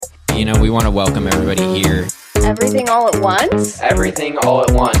you know, we want to welcome everybody here. Everything all at once? Everything all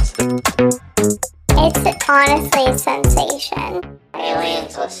at once. It's honestly a sensation.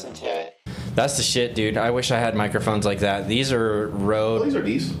 Aliens listen to it. That's the shit, dude. I wish I had microphones like that. These are Rode These are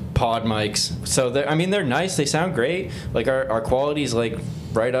decent. pod mics. So, they're nice. They sound great. Like, our quality's, like,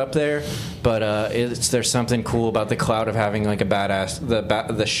 right up there. But there's something cool about the cloud of having, like, a badass,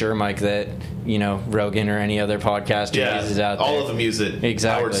 the Shure mic that, you know, Rogan or any other podcaster uses out there. All of them use it.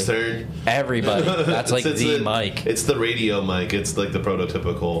 Exactly. Howard Stern. Everybody. That's, like, the mic. It's the radio mic. It's, like, the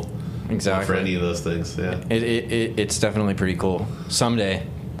prototypical Exactly. for any of those things, yeah. It's definitely pretty cool. Someday,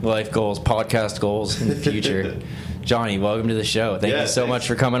 life goals, podcast goals in the future. Jonny, welcome to the show. Thank you so much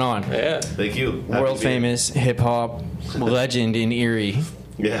for coming on. Yeah, thank you. World famous hip hop legend in Erie.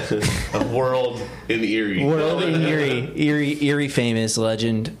 Yeah, a world in Erie. World in Erie famous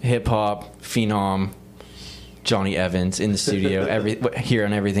legend hip hop phenom. Jonny Evans in the studio here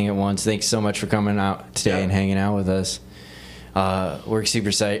on Everything at Once. Thanks so much for coming out today and hanging out with us. We're super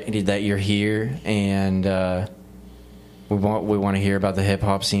excited that you're here, and we want to hear about the hip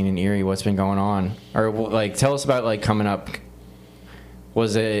hop scene in Erie. What's been going on, or like tell us about like coming up. When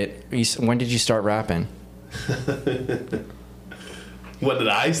did you start rapping? When did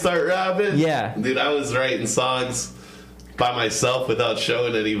I start rapping? Yeah, dude, I was writing songs by myself without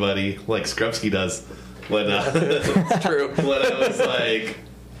showing anybody, like Skrupski does. When True. When I was like,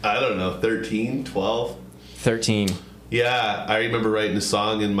 I don't know, 13, 12. 13. Yeah, I remember writing a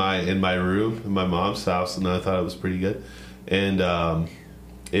song in my room in my mom's house, and I thought it was pretty good. And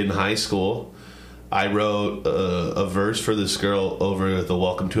in high school, I wrote a verse for this girl over the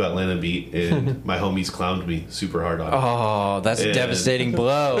 "Welcome to Atlanta" beat, and my homies clowned me super hard on it. Oh, that's a devastating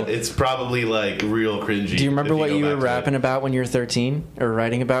blow. It's probably like real cringy. Do you remember what you were rapping about when you were 13, or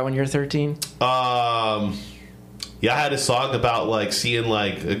writing about when you were 13? Yeah, I had a song about like seeing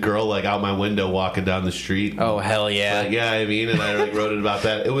like a girl like out my window walking down the street. Oh hell yeah! Like, yeah, I mean, and I like wrote it about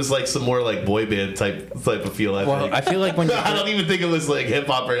that. It was like some more like boy band type of feel. I think. I feel like when I don't even think it was like hip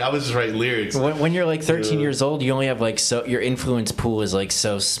hop. I was just writing lyrics. When you're like 13 years old, you only have like your influence pool is like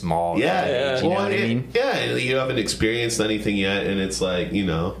so small. Yeah, you know what I mean? Yeah, you haven't experienced anything yet, and it's like, you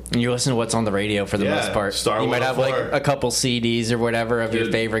know, and you listen to what's on the radio for the most part. Star you might have like a couple CDs or whatever of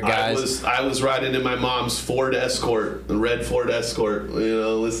your favorite guys. I was riding in my mom's Ford Escort, the red Ford Escort, you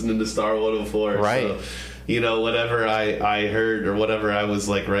know, listening to Star 104. Right. So, you know, whatever I heard or whatever I was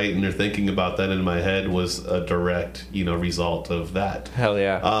like writing or thinking about that in my head was a direct, you know, result of that. Hell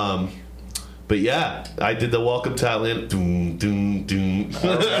yeah. But yeah, I did the "Welcome to Atlanta." Doom, doom, doom. I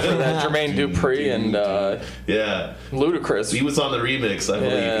remember that Jermaine Dupri and yeah, Ludacris. He was on the remix, I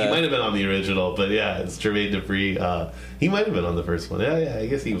believe. He might have been on the original, but yeah, it's Jermaine Dupri. He might have been on the first one. Yeah, I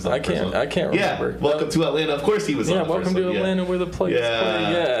guess he was on the first one. I can't remember. Yeah, "Welcome to Atlanta." Of course he was on the first one. Welcome to Atlanta, where the players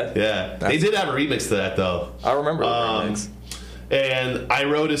play. Yeah. They did have a remix to that, though. I remember the remix. And I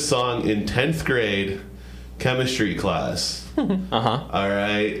wrote a song in 10th grade chemistry class. Uh-huh. All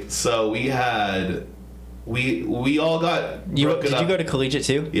right. So we all got Did broken up. you go to collegiate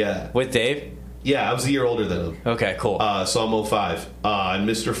too? Yeah. With Dave? Yeah, I was a year older than him. Okay, cool. So I'm 05. And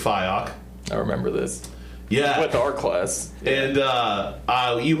Mr. Fyok. I remember this. Yeah. With our class. And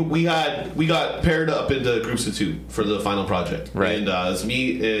we got paired up into groups of two for the final project. Right. And it was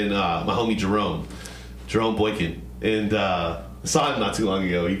me and my homie Jerome Boykin. And I saw him not too long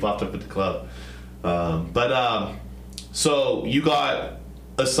ago. He popped up at the club. So you got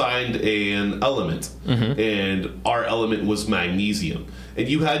assigned an element, and our element was magnesium, and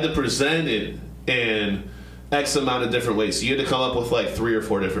you had to present it in X amount of different ways. So you had to come up with like 3 or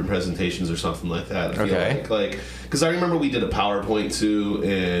 4 different presentations or something like that. I feel like because I remember we did a PowerPoint too,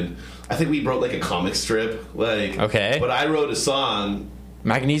 and I think we wrote like a comic strip. But I wrote a song.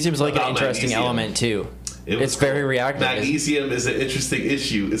 Magnesium's like an interesting element too. It's very reactive. Magnesium is an interesting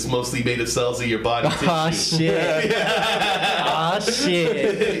issue. It's mostly made of cells of your body tissue. Oh shit. Oh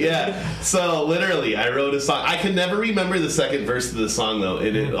shit. Yeah. So literally, I wrote a song. I can never remember the second verse of the song though,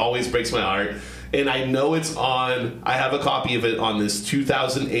 and it always breaks my heart. And I know it's on. I have a copy of it on this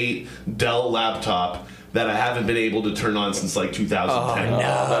 2008 Dell laptop that I haven't been able to turn on since like 2010. Oh, no.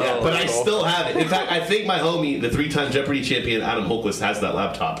 Yeah, but I still have it. In fact, I think my homie, the 3-time Jeopardy champion Adam Holquist, has that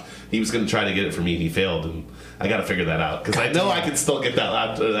laptop. He was going to try to get it for me, and he failed. And I got to figure that out because I know I can still get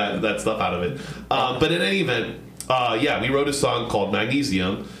that stuff out of it. But in any event, we wrote a song called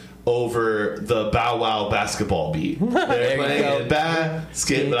 "Magnesium" over the Bow Wow basketball beat. They're playing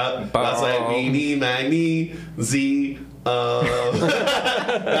basketball. I was like, "We need magnesium."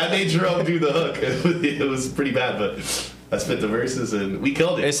 That made Jerome do the hook. It was pretty bad, but I spit the verses and we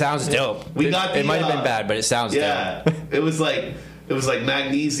killed it. It sounds dope. It might have been bad, but it sounds dope. It was like It was like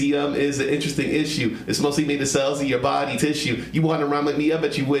magnesium is an interesting issue. It's mostly made of cells in your body tissue. You want to rhyme like me? I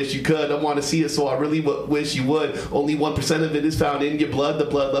bet you wish you could. I want to see it, so I really wish you would. Only 1% of it is found in your blood. The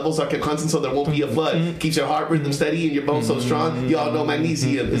blood levels are kept constant, so there won't be a flood. Keeps your heart rhythm steady and your bones so strong. Y'all know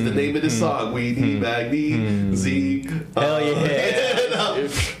magnesium is the name of this song. We need magnesium. Hell yeah.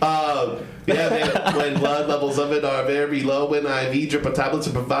 Yeah, man, when blood levels of it are very low, when IV drip a tablet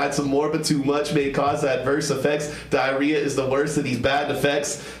to provide some more, but too much may cause adverse effects. Diarrhea is the worst of these bad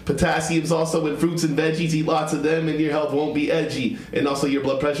effects. Potassium's also in fruits and veggies. Eat lots of them and your health won't be edgy. And also your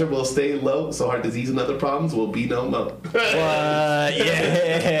blood pressure will stay low, so heart disease and other problems will be no more. Yeah.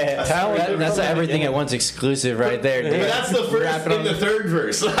 That's everything at once exclusive right there, dude. That's the first and the third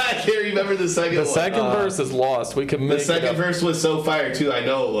verse. I can't remember the second one. The second verse is lost. We can make The second verse was so fire, too. I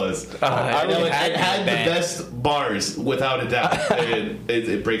know it was. I know it had the best bars, without a doubt. And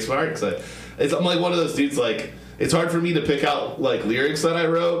it breaks my heart. I'm like one of those dudes, like, it's hard for me to pick out, like, lyrics that I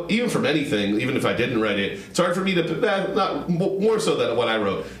wrote, even from anything, even if I didn't write it. It's hard for me to, not more so than what I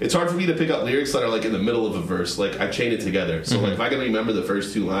wrote. It's hard for me to pick out lyrics that are, like, in the middle of a verse. Like, I chain it together. So, like, if I can remember the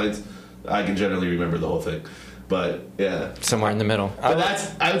first 2 lines, I can generally remember the whole thing. But yeah, somewhere in the middle.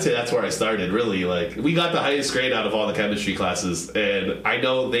 But I would say that's where I started. Really, like we got the highest grade out of all the chemistry classes, and I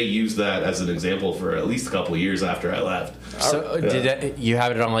know they used that as an example for at least a couple of years after I left. So did you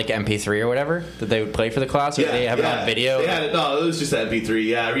have it on like MP3 or whatever that they would play for the class, or did they have it on video? They had it. No, it was just MP3.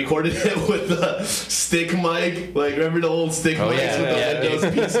 Yeah, I recorded it with the stick mic. Like remember the old stick mics with the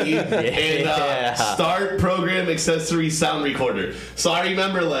Windows PC and Start Program Accessory Sound Recorder. So I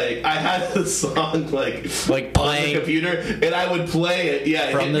remember like I had the song like playing on the computer, and I would play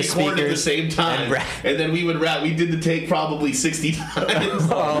it, from the speakers at the same time, and then we would rap. We did the take probably 60 times.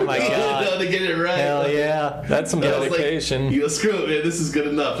 Oh my god, to get it right. Hell yeah, that's some dedication. Like, screw it, man. This is good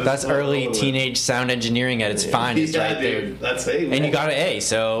enough. That's early teenage sound engineering at its finest, right there. That's man. And you got an A,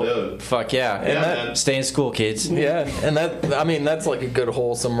 so fuck yeah. And stay in school, kids. Yeah, and that's like a good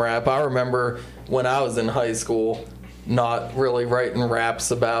wholesome rap. I remember when I was in high school, not really writing raps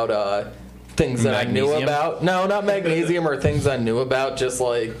about things that magnesium? I knew about. No, not magnesium or things I knew about. Just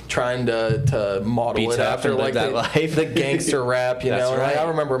like trying to model Be it after like the gangster rap, you know. Right. Like, I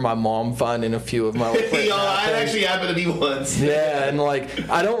remember my mom finding a few of my. Like, I actually happened to be once. Yeah, and like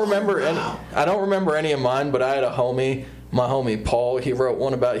I don't remember any of mine, but I had a homie. My homie Paul, he wrote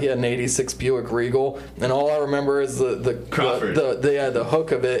one about he had an '86 Buick Regal, and all I remember is the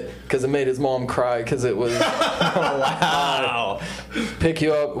hook of it because it made his mom cry because it was wow. Pick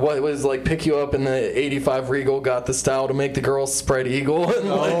you up. What was like pick you up in the '85 Regal, got the style to make the girls spread eagle.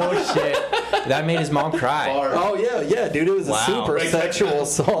 And shit, that made his mom cry. Oh yeah, dude, it was a super sexual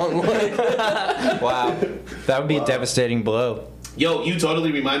song. Like, wow, that would be a devastating blow. Yo, you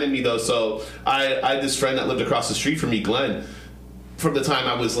totally reminded me though. So I had this friend that lived across the street from me, Glenn. From the time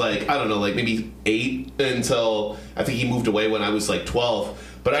I was like, I don't know, like maybe 8 until I think he moved away when I was like 12.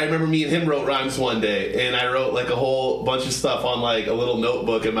 But I remember me and him wrote rhymes one day, and I wrote like a whole bunch of stuff on like a little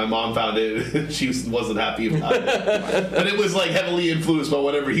notebook, and my mom found it, and she wasn't happy about it. But it was like heavily influenced by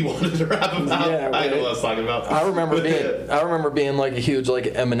whatever he wanted to rap about. Yeah, right. I know what I was talking about. I remember being like a huge like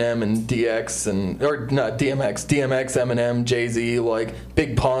Eminem and DX or not DMX, Eminem, Jay-Z, like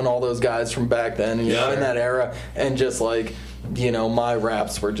Big Pun, all those guys from back then, you know, in that era, and just like. You know, my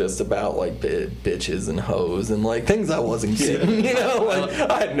raps were just about like bitches and hoes and like things I wasn't getting. You know, like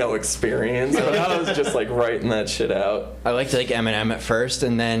I had no experience, but I was just like writing that shit out. I liked like Eminem at first,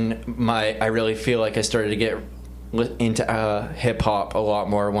 and then I really feel like I started to get into hip hop a lot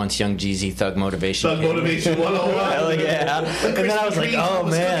more once Young Jeezy Thug Motivation. Thug Motivation 101. Hell yeah! And then I was like, oh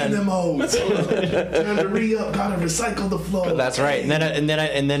man, time to re-up, gotta recycle the flow. That's right.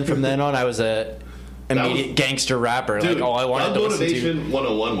 And then from then on, I was a immediate gangster rapper. Dude, like all I wanted to listen to. Motivation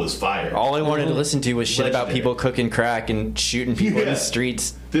 101 was fire. All I wanted to listen to was shit about people cooking crack and shooting people in the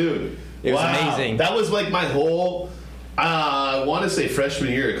streets. Dude, it was amazing. That was like my whole. I want to say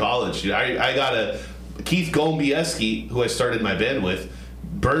freshman year of college. Dude. I got Keith Gombieski, who I started my band with.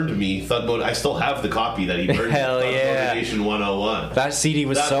 Burned me I still have the copy that he burned. Hell me. yeah. Motivation 101. That CD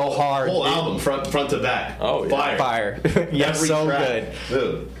was so hard. Whole album, front to back. Oh yeah. Fire. Yeah, so good.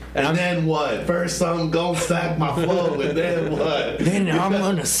 Dude. And then what? First I'm gonna stack my flow, and then what? Then I'm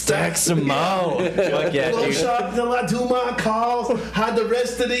gonna stack some more. Fuck yeah, Blow dude. shop till I do my calls. Hide the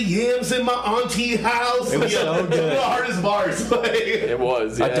rest of the yams in my auntie house. It was so good. The hardest bars. It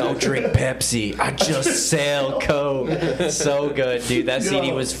was. Yeah. I don't drink Pepsi. I just sell Coke. So good, dude. That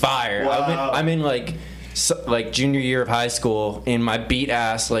CD was fire. Wow. I'm in like so, like junior year of high school in my beat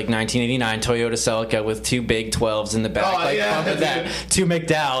ass like 1989 Toyota Celica with 2 big 12s in the back, bumping that to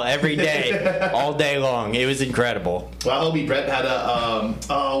McDowell every day, all day long. It was incredible. Well, homie Brett had a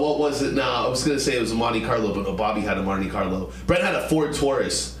what was it now? I was gonna say it was a Monte Carlo, but no, Bobby had a Monte Carlo. Brett had a Ford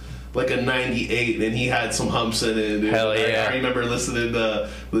Taurus, like a 98, and he had some humps in it. Hell yeah. I remember listening to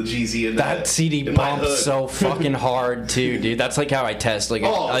the GZ and that CD bumps so fucking hard too, dude. That's like how I test like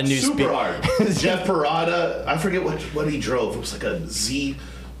a new super hard. Jeff Parada, I forget what he drove. It was like a Z,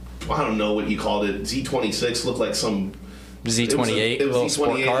 I don't know what he called it. Z26 looked like some Z28, it was little Z28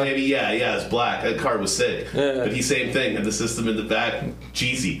 sport car. maybe. Yeah, it's black. That car was sick. Yeah. But he same thing, had the system in the back.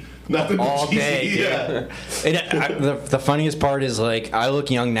 Jeezy. Nothing but All Jeezy. day, dude. Yeah. The funniest part is like I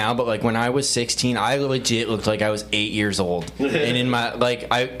look young now, but like when I was 16, I legit looked like I was 8 years old. And in my like,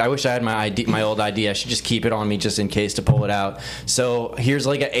 I wish I had my ID, my old ID. I should just keep it on me just in case to pull it out. So here's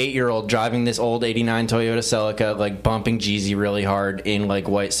like an 8-year-old driving this old '89 Toyota Celica, like bumping Jeezy really hard in like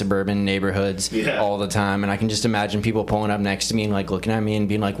white suburban neighborhoods all the time. And I can just imagine people pulling up next to me and like looking at me and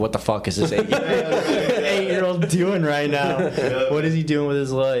being like, "What the fuck is this 8-year-old doing right now? What is he doing with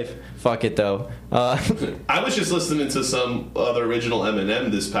his life?" Fuck it though. I was just listening to some other original Eminem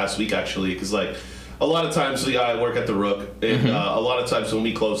this past week actually, because like a lot of times I work at the Rook, and a lot of times when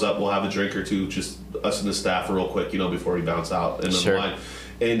we close up, we'll have a drink or two, just us and the staff, real quick, before we bounce out and then the line.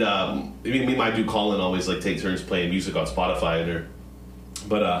 And me and my dude Colin always like take turns playing music on Spotify,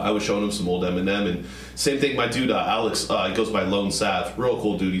 but I was showing him some old Eminem, and same thing. My dude Alex, he goes by Lone Sav, real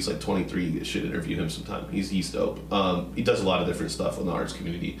cool dude. He's like 23. You should interview him sometime. He's dope. He does a lot of different stuff in the arts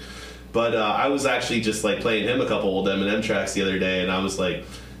community. But I was actually just like playing him a couple old Eminem tracks the other day, and I was like,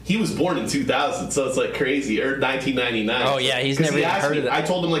 he was born in 2000, so it's like crazy, or 1999. Oh yeah, he's never even heard of that. I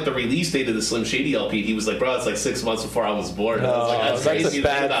told him like the release date of the Slim Shady LP. He was like, bro, it's like 6 months before I was born. And I was like, that's crazy. A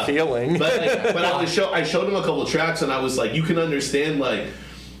bad feeling. But I showed him a couple of tracks, and I was like, you can understand like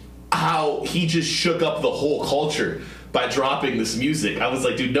how he just shook up the whole culture by dropping this music. I was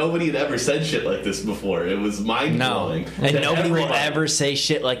like, dude, nobody had ever said shit like this before. It was mind-blowing. No. And nobody will ever say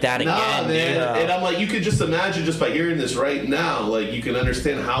shit like that again. Man. Dude. No. And I'm like, you could just imagine just by hearing this right now, like you can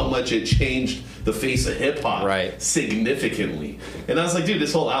understand how much it changed the face of hip-hop significantly. And I was like, dude,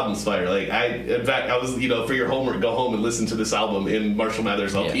 this whole album's fire. Like, in fact, I was, for your homework, go home and listen to this album in Marshall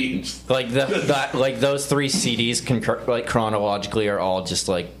Mathers LP. Yeah. Like those 3 CDs like chronologically are all just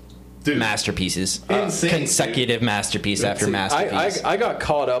like masterpieces. Consecutive masterpiece after masterpiece. I got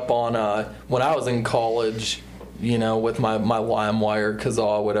caught up on when I was in college, with my LimeWire,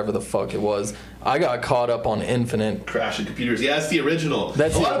 Kazaa, whatever the fuck it was. I got caught up on Infinite. Crashing Computers. Yeah, that's the original.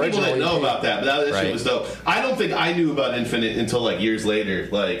 That's a lot of people didn't know about that, but that shit was dope. I don't think I knew about Infinite until like years later.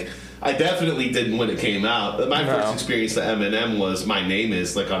 Like, I definitely didn't when it came out. My first experience to Eminem was My Name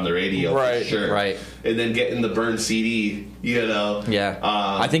Is, like on the radio, for sure. Right. And then getting the burned CD, Yeah.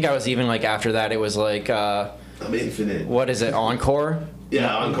 I think I was even like after that. It was like I'm Infinite. What is it? Encore.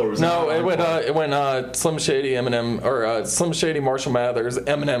 Yeah, Encore was. No, it went Slim Shady Eminem or Slim Shady Marshall Mathers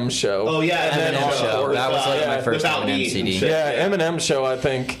Eminem Show. Oh yeah, Eminem Show. That was like my first Eminem CD. Yeah, Eminem Show. I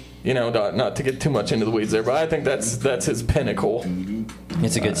think not to get too much into the weeds there, but I think that's his pinnacle.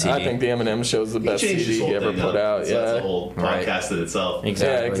 It's a good CD. I think the Eminem Show is the best CD he ever put out. So that's a whole podcast in itself.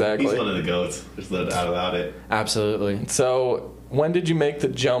 Exactly. Yeah, exactly. He's one of the goats. There's no doubt about it. Absolutely. So when did you make the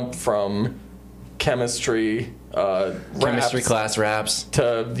jump from chemistry class raps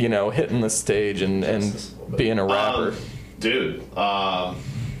to hitting the stage and being a rapper?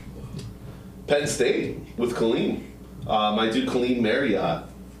 Penn State with Kaleem. My dude Kaleem Marriott,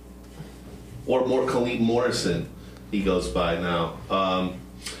 or more Kaleem Morrison, he goes by now.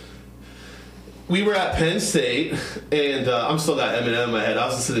 We were at Penn State, and I'm still got Eminem in my head. I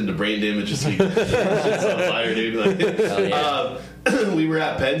was listening to Brain Damage this week. It's on fire, dude. We were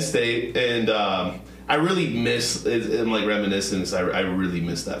at Penn State, and I really miss, in like reminiscence, I really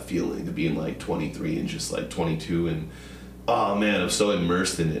miss that feeling of being like 23 and just like 22, and oh man, I'm so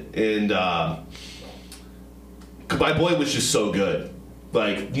immersed in it. And my boy was just so good,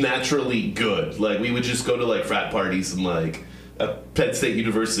 like naturally good. Like we would just go to like frat parties and like at Penn State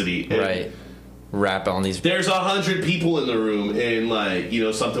University, and rap on these. There's 100 people in the room, and like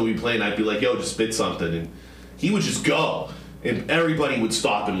something we play, and I'd be like, yo, just spit something, and he would just go. And everybody would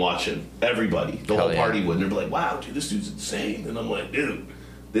stop and watch him. Everybody. The whole party would. And they'd be like, wow, dude, this dude's insane. And I'm like, dude,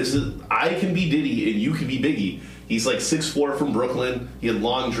 I can be Diddy and you can be Biggie. He's like 6'4" from Brooklyn. He had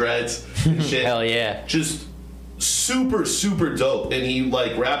long dreads and shit. Hell yeah. Just super, super dope. And he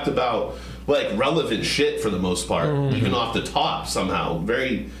like rapped about like relevant shit for the most part. Even off the top somehow.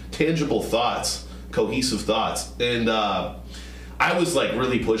 Very tangible thoughts. Cohesive thoughts. And I was like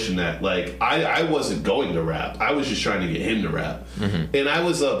really pushing that. Like I wasn't going to rap. I was just trying to get him to rap. And I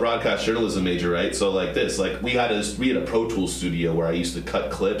was a broadcast journalism major, right? So like this, like we had a Pro Tools studio where I used to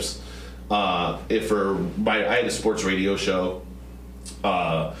cut clips. I had a sports radio show.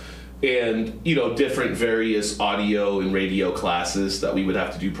 And, you know, different various audio and radio classes that we would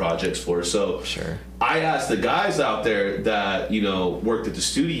have to do projects for. So Sure. I asked the guys out there that, you know, worked at the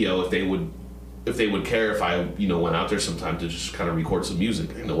studio if they would care if I, you know, went out there sometime to just kind of record some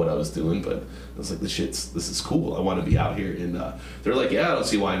music. I didn't know what I was doing, but I was like, this is cool. I want to be out here. And they're like, yeah, I don't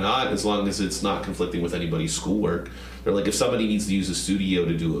see why not, as long as it's not conflicting with anybody's schoolwork. They're like, if somebody needs to use a studio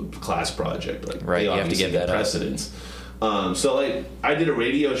to do a class project, like, Right, they you have to obviously give get that up. precedence. So like I did a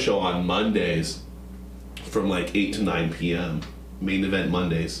radio show on Mondays from like 8 to 9 p.m. Main event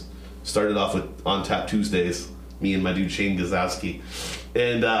Mondays. Started off with On Tap Tuesdays, me and my dude Shane Gazowski.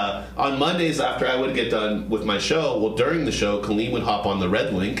 And on Mondays after I would get done with my show, well, during the show, Kaleem would hop on the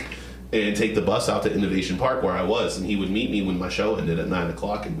Red Link and take the bus out to Innovation Park where I was, and he would meet me when my show ended at 9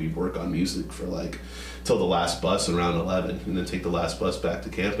 o'clock, and we'd work on music for like till the last bus around 11, and then take the last bus back to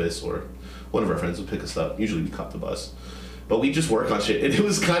campus, or one of our friends would pick us up. Usually we caught the bus. But we just work on shit, and it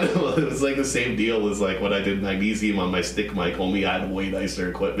was like the same deal as like when I did Magnesium on my stick mic, only I had way nicer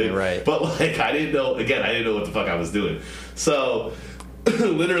equipment. Right. But like I didn't know what the fuck I was doing. So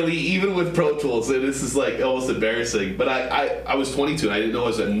literally, even with Pro Tools, and this is like almost embarrassing, but I was 22 and I didn't know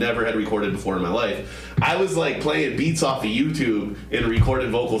I never had recorded before in my life. I was like playing beats off of YouTube and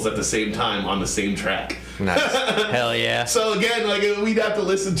recording vocals at the same time on the same track. Nice. Hell yeah. So again, like we'd have to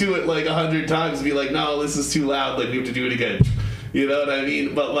listen to it like 100 times and be like, no, this is too loud. Like we have to do it again. You know what I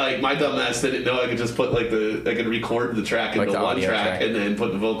mean? But like my dumb ass didn't know I could just put like I could record the track Like into the one audio track and then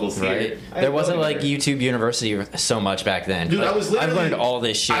put the vocals Right. here. I There had wasn't no like idea. YouTube University so much back then. Dude, Like, I was literally, I've learned all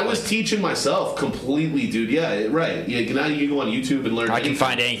this shit. I was like, teaching myself completely, dude. Yeah, right. Yeah, now you go on YouTube and learn. I can anything.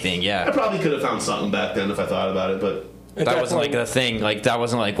 find anything. I Yeah. probably could have found something back then if I thought about it, but That wasn't like the thing. Like that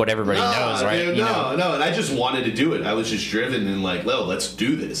wasn't like what everybody knows, right? dude, You know? no. And I just wanted to do it. I was just driven and like, no, let's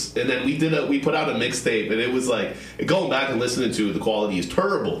do this. And then we put out a mixtape, and it was like going back and listening to it, the quality is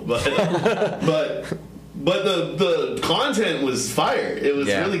terrible, but but the content was fire. It was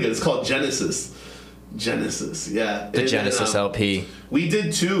really good. It's called Genesis. Yeah. The Genesis LP. We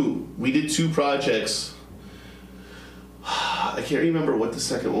did two projects. I can't remember what the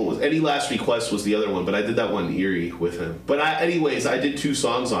second one was. Any Last Request was the other one, but I did that one in Erie with him. But I did 2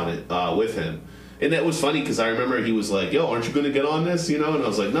 songs on it with him. And that was funny because I remember he was like, yo, aren't you going to get on this? You know? And I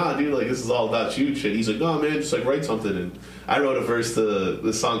was like, nah, dude, like, this is all about you. Shit. He's like, no, man, just like write something. And I wrote a verse to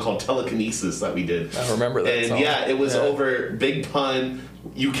the song called Telekinesis that we did. I remember that and song. yeah, it was over Big Pun,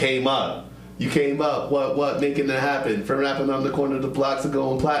 You Came Up. You came up, what, making it happen? From rapping on the corner of the blocks to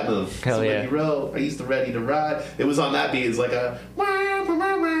going platinum. Hell so yeah. when you roll, I used to ready to ride. It was on that beat. It's like a.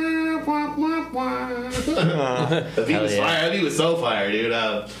 The beat was fire. That beat was so fire, dude.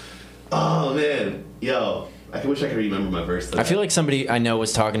 Oh man, yo, I wish I could remember my verse. I feel like somebody I know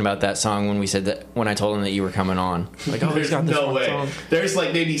was talking about that song when I told him that you were coming on. Like, oh, he's There's got this no one way. song. There's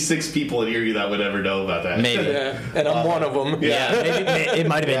like maybe 6 people in Erie that would ever know about that. Maybe. Yeah, and I'm one of them. Yeah, maybe it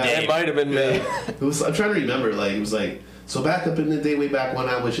might have been It Dave. might have been me. I'm trying to remember. Like it was like. So back up in the day, way back when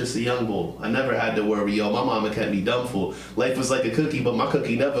I was just a young bull, I never had to worry, yo, my mama kept me dumb fool. Life was like a cookie, but my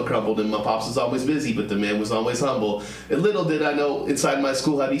cookie never crumbled, and my pops was always busy, but the man was always humble. And little did I know, inside my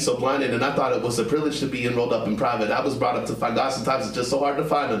school I'd be so blinded, and I thought it was a privilege to be enrolled up in private. I was brought up to find God, sometimes it's just so hard to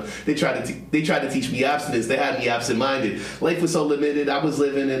find them. They tried to teach me abstinence, they had me absent-minded. Life was so limited, I was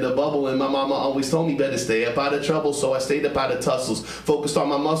living in a bubble, and my mama always told me better stay up out of trouble, so I stayed up out of tussles, focused on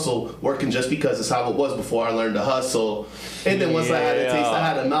my muscle, working just because it's how it was before I learned to hustle. And then once I had a taste, I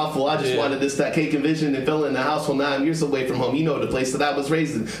had a mouthful. I just wanted to stack cake and vision and fill in the house. Well, 9 years away from home, you know the place that I was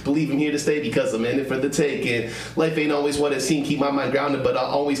raised in. Believe I'm here to stay because I'm in it for the taking. Life ain't always what it seems. Keep my mind grounded, but I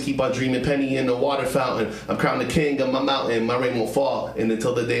always keep on dreaming. Penny in the water fountain. I'm crowned the king of my mountain. My rain won't fall. And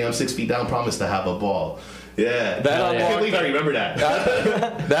until the day I'm 6 feet down, promise to have a ball. Yeah, I can't believe I remember that.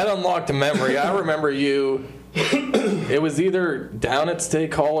 That unlocked a memory. I remember you. It was either down at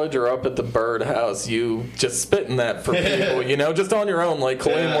State College or up at the Birdhouse. You just spitting that for people, you know, just on your own. Like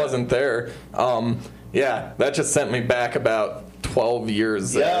Kaleem wasn't there. Yeah, that just sent me back about 12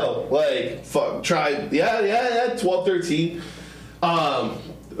 years. Yo, like fuck, try. Yeah, 12, 13.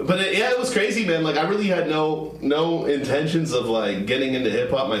 But it was crazy, man. Like I really had no intentions of like getting into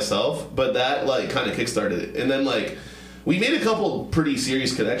hip hop myself, but that like kind of kickstarted it. And then like we made a couple pretty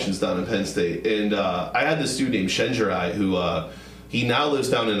serious connections down in Penn State, and I had this dude named Shenjirai who he now lives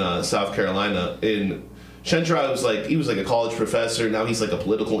down in South Carolina. And Shenjirai was like a college professor. Now he's like a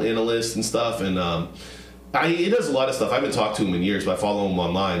political analyst and stuff. And He does a lot of stuff. I haven't talked to him in years, but I follow him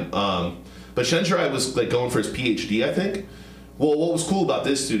online. But Shencherai was like going for his PhD, I think. Well, what was cool about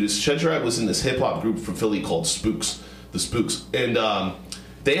this dude is Shencherai was in this hip hop group from Philly called Spooks, the Spooks, and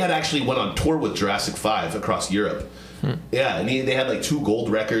they had actually went on tour with Jurassic 5 across Europe. Yeah, and they had like 2 gold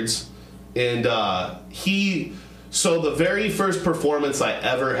records, and So the very first performance I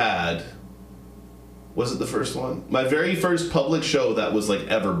ever had. Was it the first one? My very first public show that was like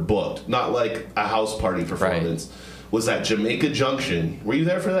ever booked, not like a house party performance, was at Jamaica Junction. Were you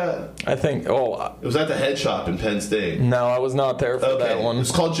there for that? I think. It was at the Head Shop in Penn State. No, I was not there for that one. It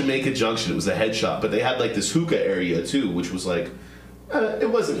was called Jamaica Junction. It was a head shop, but they had like this hookah area too, which was like, it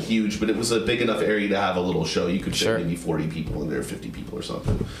wasn't huge, but it was a big enough area to have a little show. You could fit maybe 40 people in there, 50 people or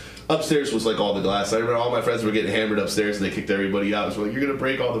something. Upstairs was like all the glass. I remember all my friends were getting hammered upstairs, and they kicked everybody out. It was like, you're gonna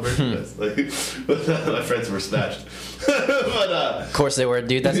break all the merchandise. But my friends were smashed. But of course they were,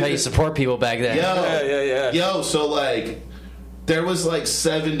 dude. That's how you support people back then. Yo, so like, there was like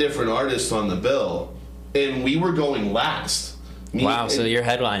 7 different artists on the bill, and we were going last. Wow, so you're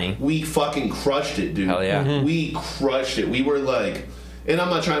headlining. We fucking crushed it, dude. Hell yeah. Mm-hmm. We crushed it. We were like, and I'm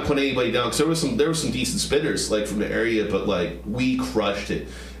not trying to put anybody down, because there was some decent spitters like from the area, but like, we crushed it.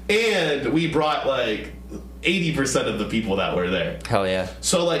 And we brought like 80% of the people that were there. Hell yeah.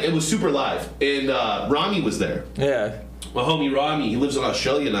 So like, it was super live. And Rami was there. Yeah. My homie Rami, he lives in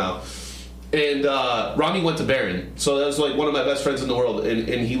Australia now. And Rami went to Barron. So that was like one of my best friends in the world. And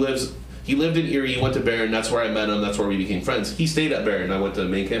he lived in Erie, he went to Barron, that's where I met him, that's where we became friends. He stayed at Barron, I went to the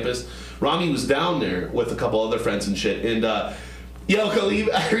main campus. Rami was down there with a couple other friends and shit. And yo,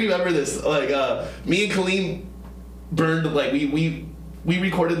 Kaleem, I remember this. Like, me and Kaleem burned, like, we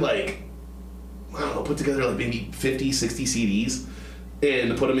recorded like, I don't know, put together like maybe 50, 60 CDs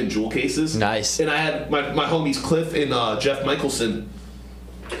and put them in jewel cases. Nice. And I had my homies Cliff and Jeff Michelson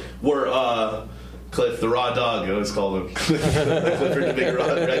were Cliff the Raw Dog, I always call him. Clifford the Big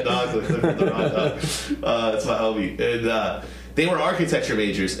Red Dog, like Clifford the Raw Dog. That's my homie. And they were architecture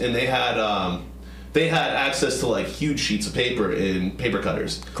majors, and they had access to like huge sheets of paper and paper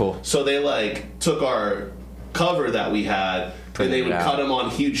cutters. Cool. So they like took our cover that we had, and they would cut them on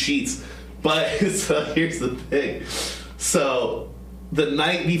huge sheets. But so here's the thing. So the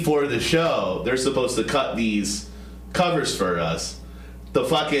night before the show, they're supposed to cut these covers for us. The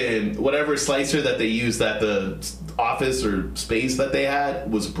fucking whatever slicer that they used at the office or space that they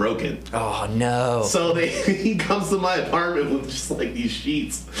had was broken. Oh no. So he comes to my apartment with just like these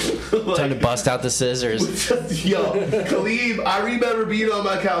sheets. Like, time to bust out the scissors. Yo, Khalid, I remember being on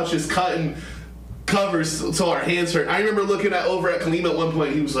my couch just cutting covers so our hands hurt. I remember looking over at Khalid at one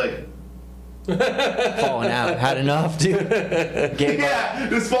point, he was like, falling out. Had enough, dude.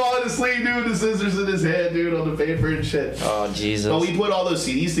 Just falling asleep, dude. The scissors in his hand, dude, on the paper and shit. Oh, Jesus. But we put all those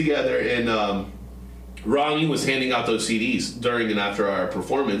CDs together, and Ronnie was handing out those CDs during and after our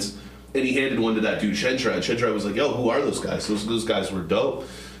performance, and he handed one to that dude, Shencherai. And Shencherai was like, yo, who are those guys? Those guys were dope.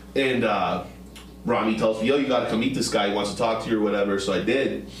 And Ronnie tells me, yo, you gotta come meet this guy. He wants to talk to you or whatever. So I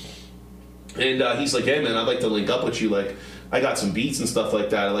did. And he's like, hey, man, I'd like to link up with you. Like, I got some beats and stuff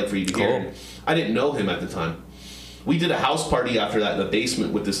like that I'd like for you to hear. I didn't know him at the time. We did a house party after that in the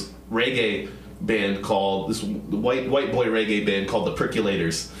basement with this reggae band called, this white boy reggae band called the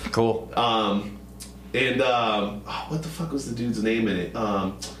Percolators. Cool. What the fuck was the dude's name in it?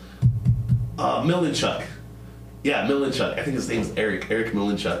 Milenchuk. Yeah, Milenchuk. I think his name was Eric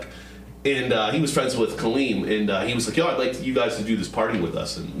Milenchuk. And he was friends with Kaleem, and he was like, yo, I'd like you guys to do this party with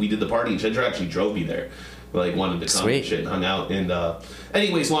us. And we did the party, and Chandra actually drove me there. Like, wanted to come and shit and hung out. And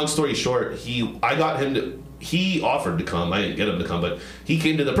anyways, long story short, he offered to come. I didn't get him to come, but he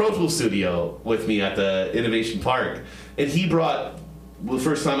came to the Pro Tools studio with me at the Innovation Park. And he brought, the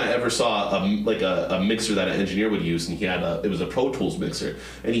first time I ever saw a mixer that an engineer would use, and it was a Pro Tools mixer.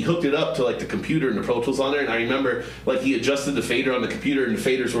 And he hooked it up to like the computer and the Pro Tools on there. And I remember like he adjusted the fader on the computer, and the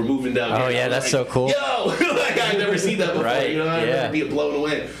faders were moving down. Oh yeah, that's like, so cool. Yo, like I'd never seen that before. Right. You know, I remember being blown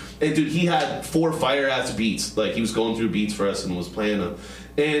away. And dude, he had 4 fire-ass beats. Like, he was going through beats for us and was playing them.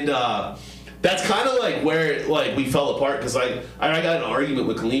 And that's kind of like where like we fell apart, because I got in an argument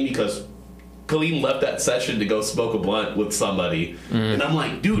with Kaleem because Kaleem left that session to go smoke a blunt with somebody. And I'm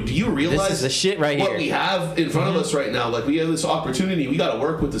like, dude, do you realize this is the shit right what here we have in front of us right now? Like, we have this opportunity. We got to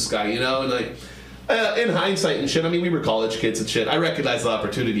work with this guy, you know? And like, in hindsight and shit, I mean, we were college kids and shit. I recognized the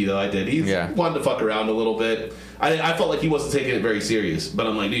opportunity, though. I did. He wanted to fuck around a little bit. I felt like he wasn't taking it very serious, but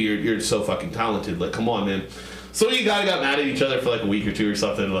I'm like, dude, you're so fucking talented. Like, come on, man. So we got mad at each other for like a week or two or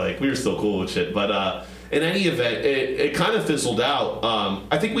something. Like, we were still cool with shit. But in any event, it kind of fizzled out.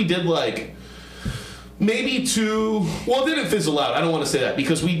 I think we did like maybe 2. Well, it didn't fizzle out. I don't want to say that,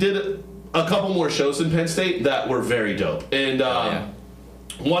 because we did a couple more shows in Penn State that were very dope. And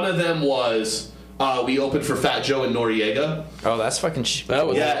one of them was we opened for Fat Joe and Noriega. Oh, that's fucking. It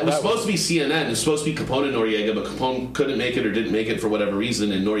was supposed to be CNN. It was supposed to be Capone and Noriega, but Capone couldn't make it or didn't make it for whatever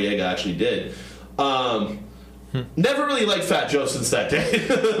reason, and Noriega actually did. Never really liked Fat Joe since that day.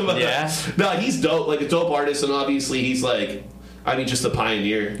 No, he's dope, like a dope artist, and obviously he's like, I mean, just a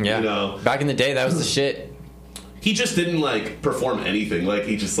pioneer. Yeah. You know, back in the day, that was the shit. He just didn't like perform anything. Like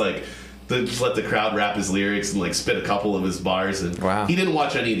he just like just let the crowd rap his lyrics and like spit a couple of his bars, and he didn't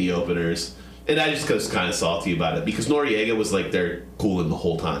watch any of the openers. And I just was kind of salty about it because Noriega was like there cooling the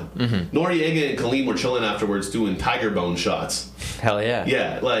whole time. Noriega and Kaleem were chilling afterwards doing tiger bone shots. Hell yeah.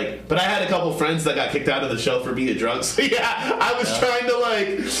 Yeah, like, but I had a couple friends that got kicked out of the show for being drunk. So yeah, I was trying to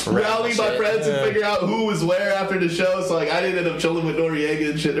like rally my friends and figure out who was where after the show. So like, I ended up chilling with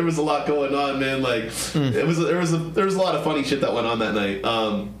Noriega and shit. There was a lot going on, man. Like, there was a lot of funny shit that went on that night.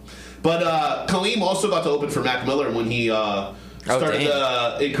 But Kaleem also got to open for Mac Miller when he started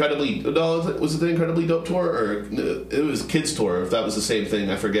was it the Incredibly Dope tour, or it was Kids tour, if that was the same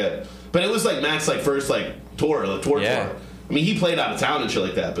thing, I forget. But it was like Mac's like first like tour. I mean, he played out of town and shit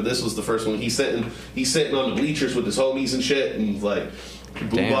like that, but this was the first one. He's sitting on the bleachers with his homies and shit, and like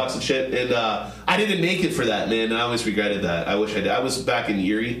boombox and shit. And I didn't make it for that, man. And I always regretted that. I wish I did. I was back in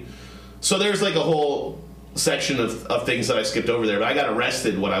Erie, so there's like a whole section of things that I skipped over there. But I got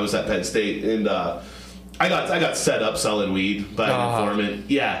arrested when I was at Penn State, and I got set up selling weed by an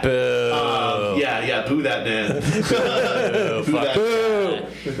informant. Yeah. Boo. Yeah, boo that man. Boo that man.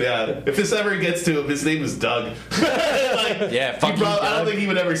 Yeah. If this ever gets to him, his name is Doug. Fuck you, Doug. I don't think he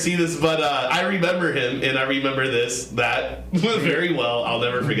would ever see this, but I remember him, and I remember that very well. I'll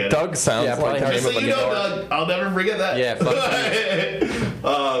never forget it. Doug sounds like the name of a guitar. Doug, I'll never forget that. Yeah, fuck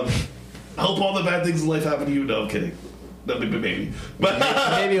you. I hope all the bad things in life happen to you. No, I'm kidding. No, maybe. But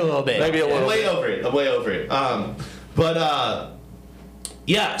maybe a little bit. I'm way over it.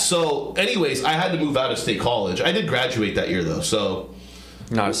 Yeah, so anyways, I had to move out of state college. I did graduate that year, though, so...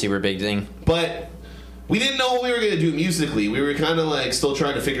 Not a super big thing. But we didn't know what we were going to do musically. We were kind of, like, still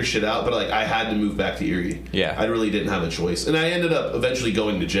trying to figure shit out, but, like, I had to move back to Erie. Yeah. I really didn't have a choice. And I ended up eventually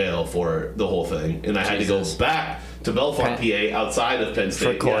going to jail for the whole thing, and I had to go back to Belfont, PA, outside of Penn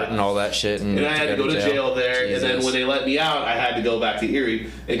State. For court and all that shit. And I had to go to jail there, and then when they let me out, I had to go back to Erie,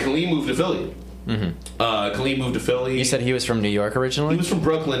 and Kaleem moved to Philly. Kaleem moved to Philly. You said he was from New York originally? He was from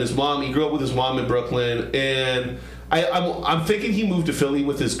Brooklyn. He grew up with his mom in Brooklyn, and I'm thinking he moved to Philly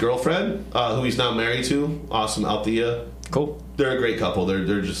with his girlfriend, who he's now married to, Awesome Althea. Cool. They're a great couple.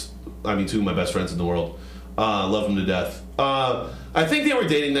 They're just, I mean, two of my best friends in the world. Love them to death. I think they were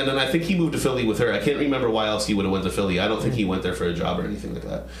dating then, and I think he moved to Philly with her. I can't remember why else he would have went to Philly. I don't think he went there for a job or anything like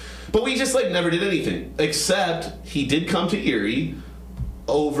that. But we just like never did anything, except he did come to Erie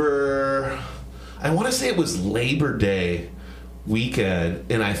over, I want to say it was Labor Day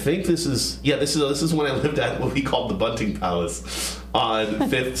weekend, and I think this is when I lived at what we called the Bunting Palace on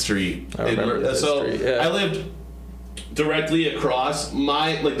 5th Street. I remember Fifth Street, yeah. I lived directly across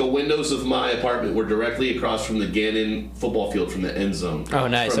the windows of my apartment were directly across from the Gannon football field from the end zone. Oh,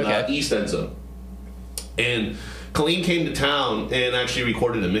 nice. From Okay. the east end zone. And Kaleem came to town and actually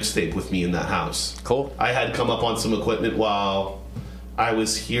recorded a mixtape with me in that house. Cool. I had come up on some equipment while I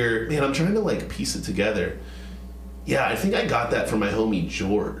was here. Man, I'm trying to like piece it together. Yeah, I think I got that from my homie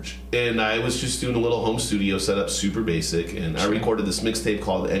George. And I was just doing a little home studio setup, super basic, and I recorded this mixtape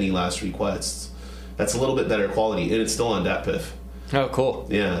called Any Last Requests. That's a little bit better quality, and it's still on DatPiff. Oh, cool.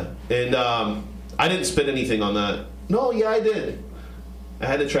 Yeah. And I didn't spit anything on that. No, yeah, I did. I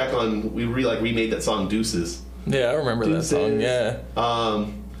had a track on, we remade that song Deuces. Yeah, I remember Deuces. that song, yeah.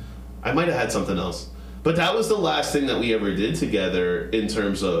 I might have had something else. But that was the last thing that we ever did together in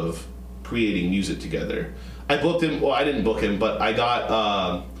terms of creating music together. I booked him, well, I didn't book him, but I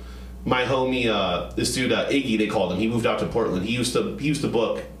got my homie, this dude, Iggy, they called him. He moved out to Portland. He used to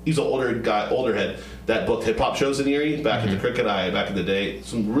book, he's an older head that booked hip-hop shows in Erie back in the Crooked Eye back in the day.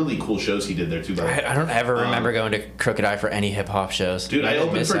 Some really cool shows he did there, too. I don't ever remember going to Crooked Eye for any hip-hop shows. Dude, I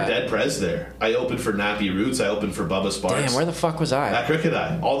opened for Dead Prez there. I opened for Nappy Roots. I opened for Bubba Sparks. Damn, where the fuck was I? At Crooked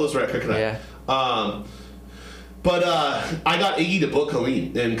Eye. All those were at Crooked Eye. Yeah. But I got Iggy to book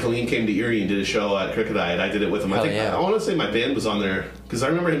Kaleem, and Kaleem came to Erie and did a show at Crooked Eye, and I did it with him. I want to say my band was on there, because I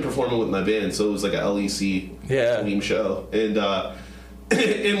remember him performing with my band, so it was like a LEC Kaleem show. And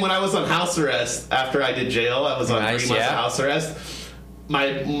and when I was on house arrest, after I did jail, I was on 3 months of house arrest.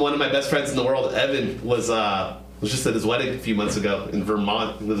 One of my best friends in the world, Evan, was just at his wedding a few months ago in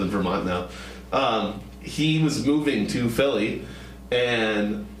Vermont. He lives in Vermont now. He was moving to Philly,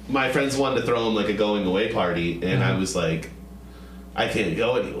 and my friends wanted to throw him like a going away party, and I was like, I can't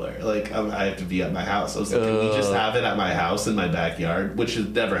go anywhere. Like, I have to be at my house. I was like, can we just have it at my house in my backyard? Which has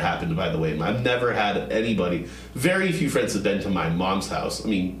never happened, by the way. I've never had anybody. Very few friends have been to my mom's house. I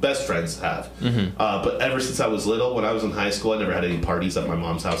mean, best friends have. But ever since I was little, when I was in high school, I never had any parties at my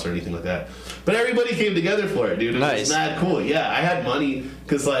mom's house or anything like that. But everybody came together for it, dude. It was mad cool. Yeah, I had money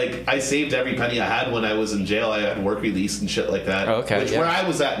because, like, I saved every penny I had when I was in jail. I had work release and shit like that. Where I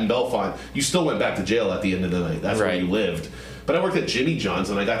was at in Belfont, you still went back to jail at the end of the night. That's where you lived. But I worked at Jimmy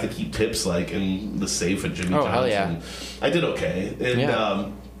John's, and I got to keep tips, like, in the safe at Jimmy John's. Hell yeah. And I did okay.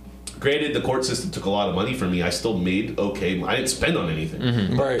 And granted, the court system took a lot of money from me. I still made okay. I didn't spend on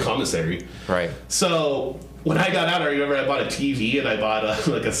anything. Commissary. Right. So when I got out, I remember I bought a TV, and I bought a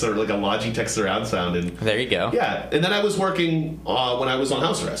Logitech surround sound. And there you go. Yeah. And then I was working when I was on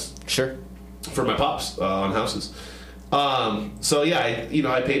house arrest. Sure. For my pops on houses. So yeah,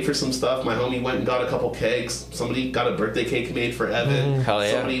 I paid for some stuff. My homie went and got a couple cakes. Somebody got a birthday cake made for Evan. Hell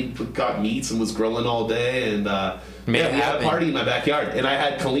yeah. Somebody got meats and was grilling all day, and we had a party in my backyard. And I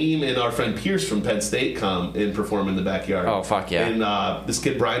had Kaleem and our friend Pierce from Penn State come and perform in the backyard. Oh fuck yeah! And this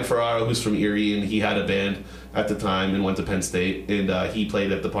kid Brian Ferraro, who's from Erie, and he had a band at the time and went to Penn State, and he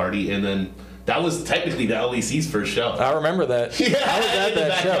played at the party, and then. That was technically the LEC's first show. I remember that. Yeah, I was at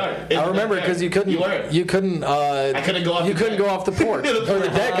that show. I remember because you couldn't. I couldn't go off. You couldn't go off the porch or the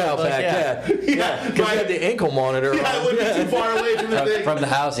deck out back. Yeah. Because you had the ankle monitor. Yeah, I wouldn't be too far away from the thing. From the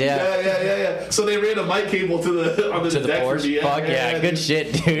house. Yeah. So they ran a mic cable to the deck porch. For me. Fuck yeah, good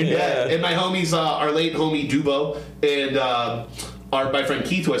shit, dude. Yeah. And my homies, our late homie Dubo and my friend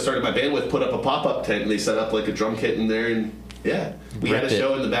Keith, who I started my band with, put up a pop-up tent, and they set up like a drum kit in there, and we had a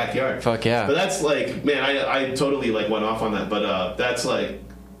show in the backyard. Fuck yeah. But that's like, man, I totally like went off on that, but that's like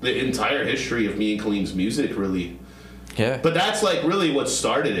the entire history of me and Kaleem's music, really. Yeah. But that's like really what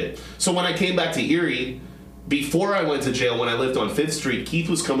started it. So when I came back to Erie, before I went to jail, when I lived on 5th Street, Keith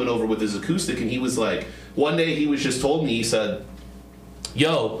was coming over with his acoustic, and he was like, one day he was just told me, he said,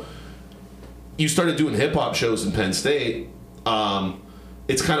 yo, you started doing hip-hop shows in Penn State.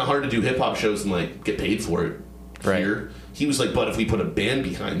 It's kind of hard to do hip-hop shows and like get paid for it here. He was like, but if we put a band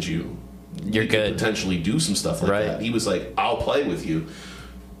behind you, you're good. Potentially do some stuff like that. He was like, I'll play with you.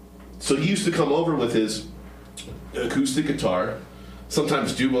 So he used to come over with his acoustic guitar.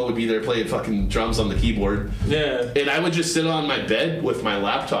 Sometimes Dubo would be there playing fucking drums on the keyboard. Yeah. And I would just sit on my bed with my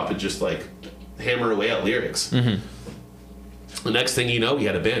laptop and just like hammer away at lyrics. The next thing you know, we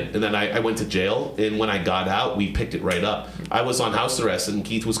had a band. And then I went to jail, and when I got out, we picked it right up. I was on house arrest, and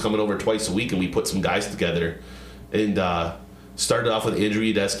Keith was coming over twice a week, and we put some guys together. And started off with Andrew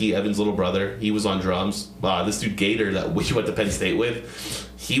Udesky, Evan's little brother. He was on drums. This dude Gator that we went to Penn State with,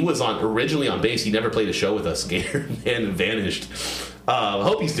 he was originally on bass. He never played a show with us. Gator, man, vanished. I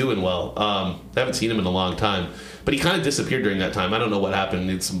hope he's doing well. I haven't seen him in a long time. But he kind of disappeared during that time. I don't know what happened.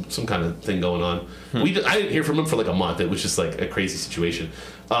 It's some kind of thing going on. I didn't hear from him for like a month. It was just like a crazy situation.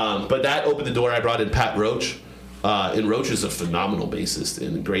 But that opened the door. I brought in Pat Roach. And Roach is a phenomenal bassist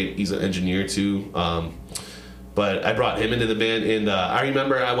and great. He's an engineer too. But I brought him into the band, and I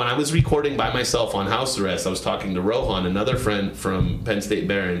remember when I was recording by myself on house arrest, I was talking to Rohan, another friend from Penn State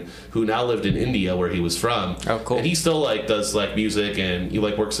Barron, who now lived in India, where he was from. Oh, cool. And he still like does like music, and he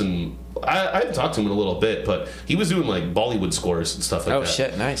like works in. I haven't talked to him in a little bit, but he was doing like Bollywood scores and stuff like that. Oh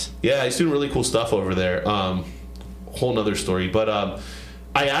shit, nice. Yeah, he's doing really cool stuff over there. Whole nother story, but.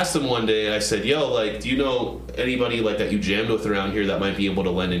 I asked him one day, I said, yo, like, do you know anybody like that you jammed with around here that might be able to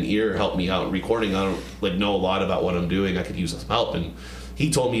lend an ear or help me out in recording? I don't like know a lot about what I'm doing. I could use some help. And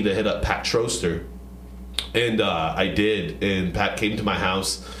he told me to hit up Pat Troster. And I did. And Pat came to my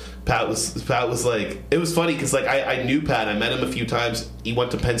house. Pat was like, it was funny because like I knew Pat. I met him a few times. He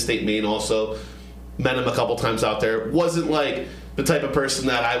went to Penn State, Maine also. Met him a couple times out there. Wasn't like the type of person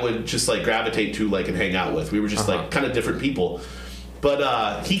that I would just like gravitate to like and hang out with. We were just like kind of different people.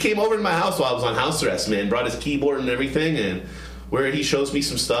 But he came over to my house while I was on house arrest, man. Brought his keyboard and everything, and where he shows me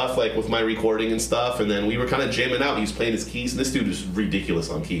some stuff, like with my recording and stuff. And then we were kind of jamming out. He was playing his keys, and this dude was ridiculous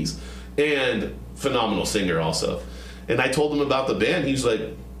on keys. And phenomenal singer also. And I told him about the band. He's like,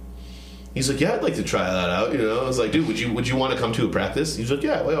 yeah, I'd like to try that out. You know, I was like, dude, would you want to come to a practice? He's like,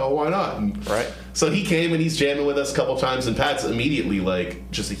 yeah, well, why not? And right. So he came, and he's jamming with us a couple times, and Pat's immediately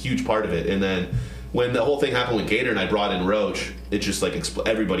like just a huge part of it. And then when the whole thing happened with Gator and I brought in Roach, it just like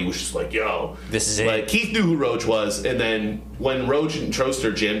everybody was just like, yo, this is it. Like Keith knew who Roach was, and then when Roach and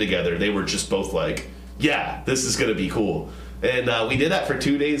Troster jammed together, they were just both like, yeah, this is gonna be cool. And we did that for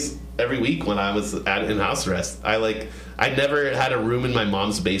 2 days every week when I was in house arrest. I never had a room in my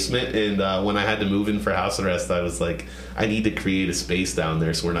mom's basement, and when I had to move in for house arrest, I was like, I need to create a space down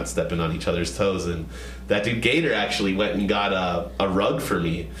there so we're not stepping on each other's toes. And that dude Gator actually went and got a rug for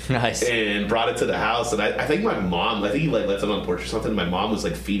me. Nice. And brought it to the house. And I think my mom, he like left it on the porch or something. And my mom was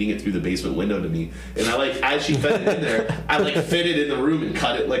like feeding it through the basement window to me. And I like, as she fed it in there, I like fit it in the room and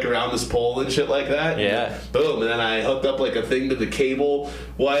cut it like around this pole and shit like that. Yeah. And boom. And then I hooked up like a thing to the cable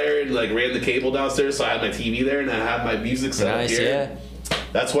wire and like ran the cable downstairs. So I had my TV there and I had my music set up here. Yeah.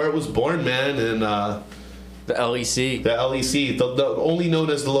 That's where it was born, man. And The LEC. the LEC, the only known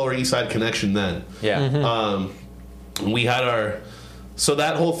as the Lower East Side Connection then. Yeah. We had so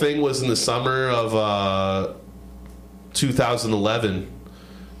that whole thing was in the summer of 2011.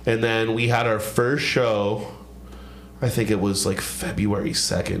 And then we had our first show, I think it was like February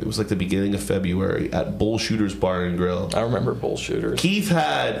 2nd. It was like the beginning of February at Bullshooters Bar and Grill. I remember Bullshooters. Keith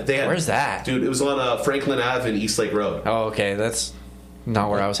had... Where's that? Dude, it was on Franklin Ave and East Lake Road. Oh, okay. That's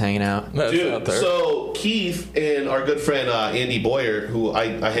not where I was hanging out. That's Dude, out there. so Keith and our good friend Andy Boyer, who I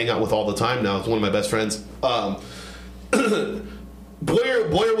hang out with all the time now, is one of my best friends.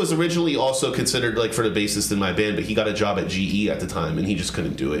 Boyer was originally also considered like for the bassist in my band, but he got a job at GE at the time, and he just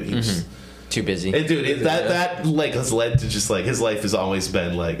couldn't do it. He was Too busy. and dude, that like has led to just like his life has always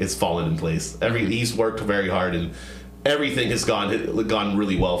been like it's fallen in place. He's worked very hard and everything has gone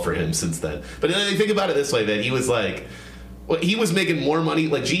really well for him since then. But then think about it this way, man. He was like. Well, he was making more money.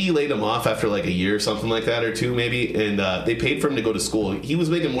 Like GE laid him off after like a year or something like that, or two maybe, and they paid for him to go to school. He was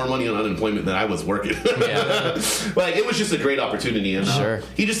making more money on unemployment than I was working. Yeah. Like it was just a great opportunity, and Sure.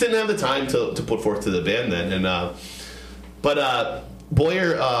 he just didn't have the time to put forth to the band then. And but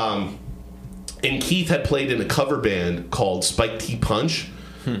Boyer and Keith had played in a cover band called Spike T Punch.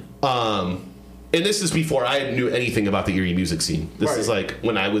 And this is before I knew anything about the Erie music scene. This is like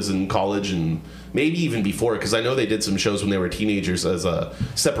when I was in college and maybe even before, because I know they did some shows when they were teenagers as a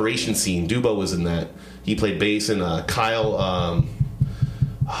separation scene. Dubo was in that. He played bass, and Kyle,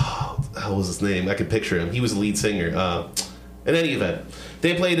 how was his name? I could picture him. He was the lead singer. In any event,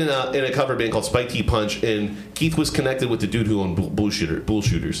 they played in a cover band called Spike T Punch, and Keith was connected with the dude who owned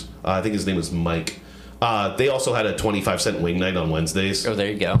Bullshooters. I think his name was Mike. They also had a 25-cent wing night on Wednesdays. Oh,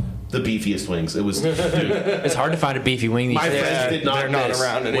 there you go. The beefiest wings. It was, dude. It's hard to find a beefy wing these My days. friends did not they're not miss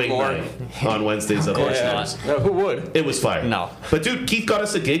around wing anymore. night on Wednesdays at course Bullshooters. not. No, who would? It was fire. No. But dude, Keith got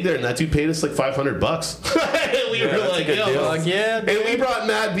us a gig there, and that dude paid us like $500. We were that's a like, good yo. deal. Like, yeah, And we brought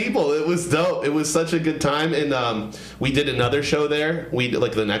mad people. It was dope. It was such a good time. And we did another show there. We did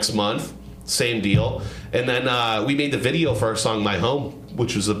like the next month. Same deal. And then we made the video for our song My Home,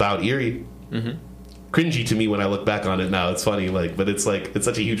 which was about Erie. Mm-hmm. Cringy to me when I look back on it now. It's funny, but it's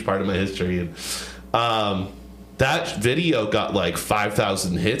such a huge part of my history. And that video got like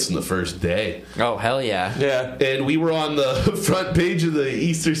 5,000 hits in the first day. Oh, hell yeah. Yeah. And we were on the front page of the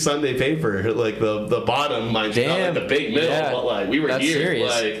Easter Sunday paper, like the bottom, mind you, not like the big middle, Yeah. but like we were That's here.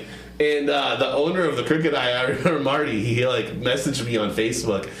 serious. Like, and the owner of the Crooked Eye, Marty, he like messaged me on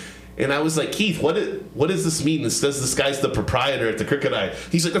Facebook. And I was like, Keith, what does this mean? This says this guy's the proprietor at the Crooked Eye.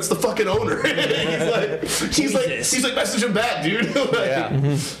 He's like, that's the fucking owner. he's like, message him back, dude.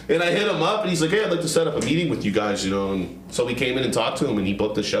 And I hit him up, and he's like, hey, I'd like to set up a meeting with you guys, And so we came in and talked to him, and he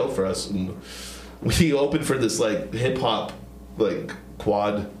booked the show for us. And we opened for this like hip hop like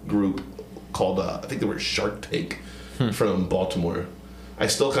quad group called I think they were Shark Tank from Baltimore. I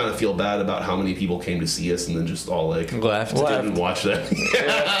still kind of feel bad about how many people came to see us and then just all like Left. didn't watch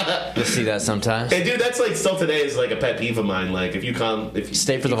that. You'll see that sometimes. Hey, dude, that's like still today is like a pet peeve of mine. Like if you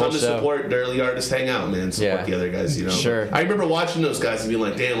Stay for the come whole to show. support the early artists, hang out, man. Support the other guys, Sure. I remember watching those guys and being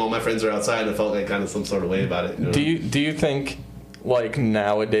like, damn, all my friends are outside, and I felt like kind of some sort of way about it. Do you think like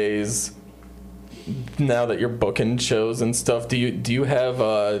nowadays, now that you're booking shows and stuff, do you have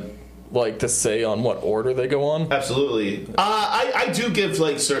like to say on what order they go on? Absolutely. I do give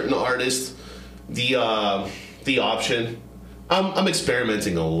like certain artists the option. I'm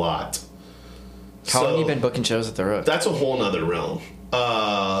experimenting a lot. How long have you been booking shows at the Rook? That's a whole nother realm.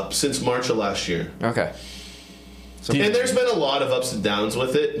 Since March of last year. Okay. And there's been a lot of ups and downs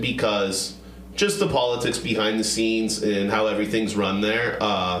with it because just the politics behind the scenes and how everything's run there,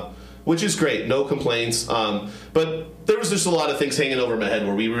 which is great, no complaints. But there was just a lot of things hanging over my head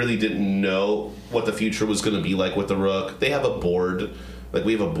where we really didn't know what the future was going to be like with the Rook. They have a board. Like,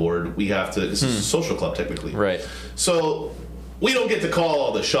 we have a board. We have to... This is a social club, technically. Right. So we don't get to call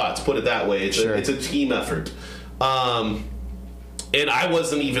all the shots, put it that way. It's a team effort. And I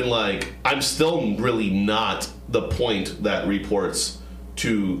wasn't even like... I'm still really not the point that reports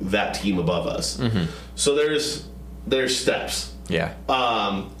to that team above us. Mm-hmm. So there's steps. Yeah.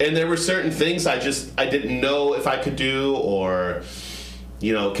 And there were certain things I didn't know if I could do, or,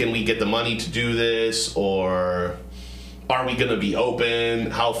 can we get the money to do this, or are we going to be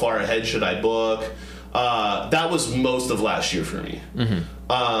open? How far ahead should I book? That was most of last year for me.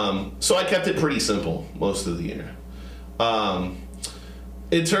 So I kept it pretty simple most of the year.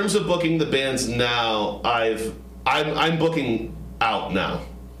 In terms of booking the bands now, I'm booking out now.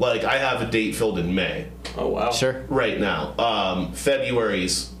 Like, I have a date filled in May. Oh, wow. Sure. Right now.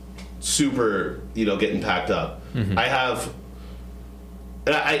 February's super, getting packed up. I have...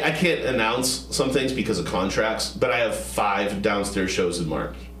 I can't announce some things because of contracts, but I have 5 downstairs shows in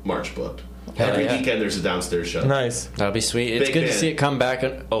March booked. Every weekend there's a downstairs show. Nice. That'll be sweet. It's good to see it come back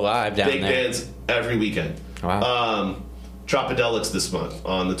alive down Big there. bands every weekend. Wow. Tropodelics this month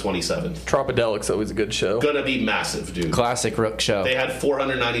on the 27th. Tropodelics always a good show. Gonna be massive, dude. Classic Rook show. They had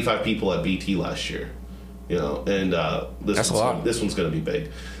 495 people at BT last year. And this one's gonna be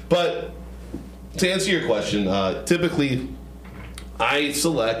big. But to answer your question, typically I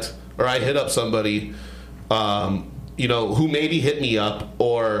select or I hit up somebody, who maybe hit me up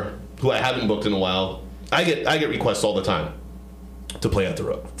or who I haven't booked in a while. I get requests all the time to play at the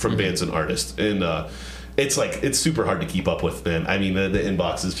Rook from bands and artists, and it's super hard to keep up with, man. I mean, the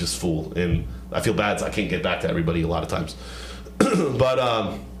inbox is just full, and I feel bad. So I can't get back to everybody a lot of times. But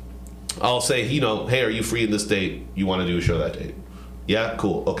I'll say, hey, are you free in this date? You want to do a show that date? Yeah,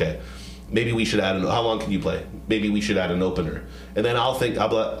 cool, okay. Maybe we should add how long can you play? Maybe we should add an opener. And then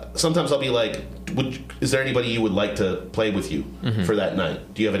sometimes I'll be like, is there anybody you would like to play with you for that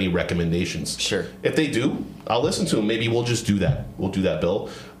night? Do you have any recommendations? Sure. If they do, I'll listen to them. Maybe we'll just do that. We'll do that, Bill.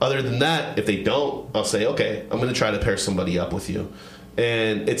 Other than that, if they don't, I'll say, okay, I'm going to try to pair somebody up with you.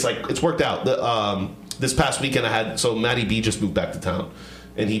 And it's worked out. This past weekend Matty B just moved back to town.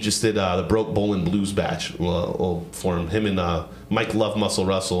 And he just did the Broke Bowling Blues batch for him and Mike Love Muscle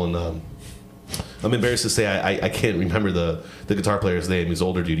Russell. And I'm embarrassed to say I can't remember the guitar player's name. He's an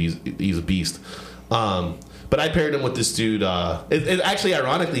older dude. He's a beast. But I paired him with this dude. Actually,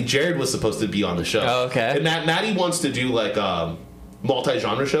 ironically, Jared was supposed to be on the show. Oh, okay. And Matty wants to do like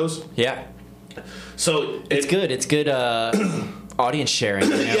multi-genre shows. Yeah. So it's good. It's good audience sharing.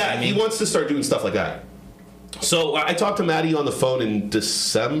 He wants to start doing stuff like that. So I talked to Matty on the phone in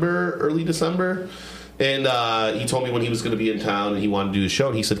early December. And he told me when he was going to be in town and he wanted to do a show.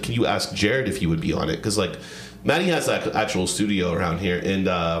 And he said, can you ask Jared if he would be on it? Because, Matty has that actual studio around here. And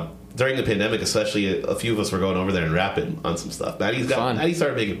during the pandemic, especially, a few of us were going over there and rapping on some stuff. Matty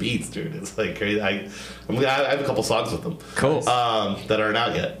started making beats, dude. It's like crazy. I have a couple songs with him. Cool. That aren't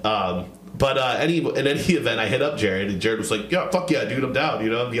out yet. But in any event, I hit up Jared, and Jared was like, yeah, fuck yeah, dude, I'm down,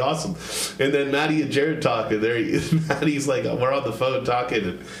 it'd be awesome. And then Matty and Jared talk, and Matty's like, we're on the phone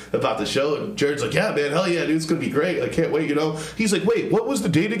talking about the show, and Jared's like, yeah, man, hell yeah, dude, it's going to be great, I can't wait, He's like, wait, what was the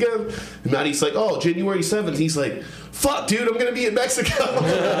date again? And Matty's like, oh, January 7th. He's like, fuck, dude, I'm going to be in Mexico.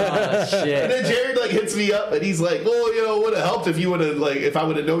 Oh, shit. And then Jared, hits me up, and he's like, well, it would have helped if you would have, if I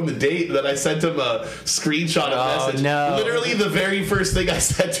would have known the date. And then I sent him a screenshot of message. No. Literally, the very first thing I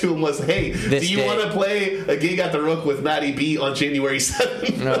said to him was, hey, do you want to play a gig at the Rook with Matty B on January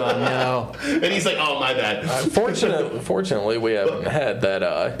 7th? Oh, no. And he's like, oh, my bad. Fortunately, we haven't had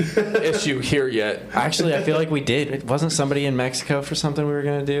that issue here yet. Actually, I feel like we did. Wasn't somebody in Mexico for something we were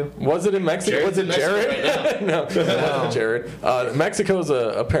going to do? Was it in Mexico? Jared's was it Jared? right No, it wasn't Jared. Mexico's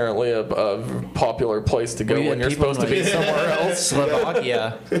apparently a popular place to go when you're supposed to be somewhere else.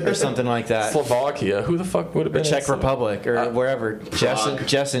 Slovakia or something like that. Slovakia. Who the fuck would have been? Czech Republic or wherever.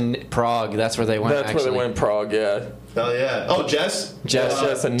 Jess in Prague. That's where they went. That's where they went. Prague. Yeah. Oh yeah. Oh, Jess and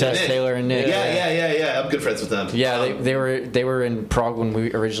Jess Nick. Taylor and Nick. Yeah. I'm good friends with them. Yeah, they were in Prague when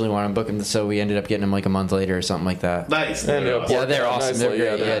we originally wanted to book them, so we ended up getting them a month later or something like that. Nice. Yeah, they're awesome.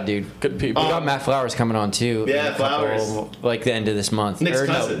 They're great. Yeah, dude. Good people. We got Matt Flowers coming on too. Yeah, Flowers. The end of this month. Nick's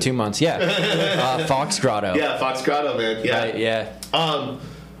cousin. No, 2 months. Yeah. Fox Grotto. Yeah, Fox Grotto, man. Yeah. Right, yeah.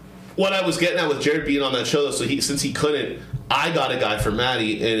 What I was getting at with Jared being on that show, though, so since he couldn't, I got a guy for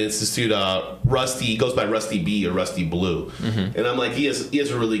Matty, and it's this dude, Rusty. He goes by Rusty B or Rusty Blue, and I'm like, he has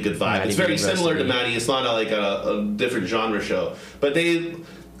a really good vibe. It's very similar to Matty. It's not a different genre show, but I think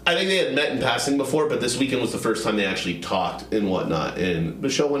they had met in passing before, but this weekend was the first time they actually talked and whatnot, and the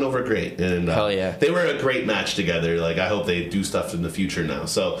show went over great. And hell yeah, they were a great match together. I hope they do stuff in the future now.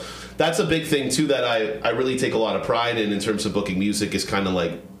 So that's a big thing too that I really take a lot of pride in terms of booking music, is kind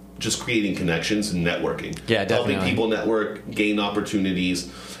of just creating connections and networking. Yeah, definitely. Helping people network, gain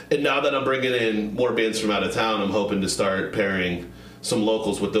opportunities. And now that I'm bringing in more bands from out of town, I'm hoping to start pairing some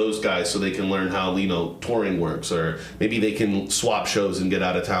locals with those guys so they can learn how, touring works, or maybe they can swap shows and get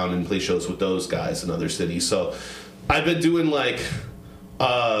out of town and play shows with those guys in other cities. So I've been doing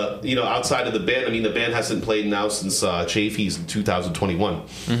outside of the band. I mean, the band hasn't played now since Chafee's in 2021.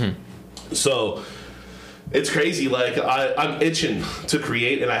 Mm-hmm. So It's crazy. Like, I'm itching to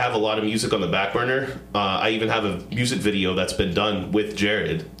create, and I have a lot of music on the back burner. I even have a music video that's been done with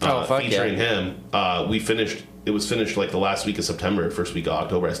Jared, featuring him. It was finished like the last week of September, first week of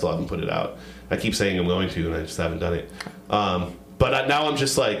October. I still haven't put it out. I keep saying I'm going to, and I just haven't done it. But now I'm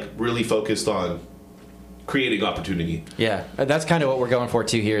just like really focused on creating opportunity. Yeah, that's kind of what we're going for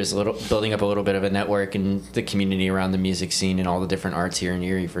too here, is building up a little bit of a network and the community around the music scene and all the different arts here in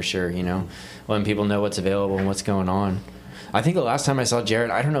Erie, for sure, you know, letting people know what's available and what's going on. I think the last time I saw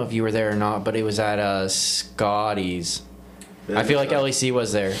Jared, I don't know if you were there or not, but it was at Scotty's. I feel like LEC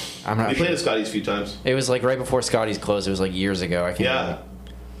was there. I'm not We sure. played at Scotty's a few times. It was like right before Scotty's closed. It was like years ago. I can't remember.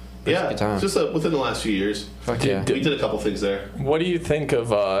 Yeah, good time. just within the last few years. Fuck yeah. We did a couple things there. What do you think of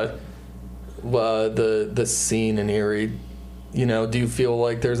the scene in Erie? You know, do you feel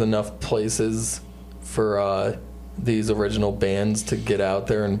like there's enough places for these original bands to get out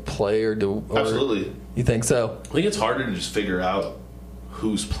there and play, or Absolutely. You think so? I think it's harder to just figure out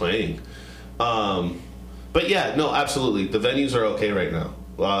who's playing. But yeah, no, absolutely. The venues are okay right now.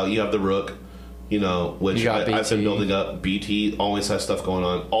 You have the Rook, you know, which I've been building up. BT always has stuff going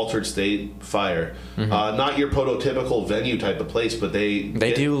on. Altered State, fire. Not your prototypical venue type of place, but they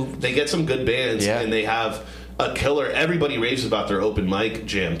get some good bands, and they have a killer. Everybody raves about their open mic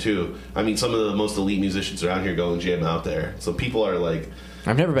jam too. I mean, some of the most elite musicians around here go and jam out there. So people are like,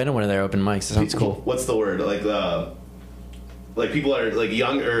 I've never been to one of their open mics. That sounds cool. What's the word? Like people are like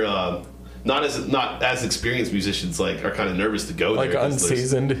young or not as experienced musicians, like, are kind of nervous to go like there. Like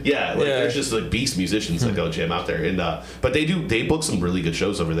unseasoned. There's just like beast musicians that go jam out there, and but they book some really good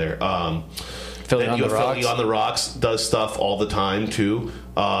shows over there. Philly on the Rocks does stuff all the time too.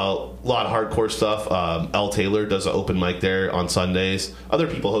 A lot of hardcore stuff. Elle Taylor does an open mic there on Sundays. Other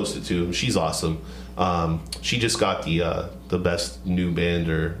people host it too. She's awesome. She just got the best new band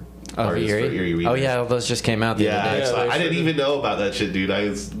or artist for Erie Remix. Oh yeah, those just came out the other day. So I didn't even know about that shit, dude. I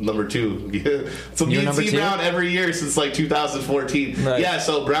was number 2. So me and C Brown every year since like 2014. Nice. Yeah,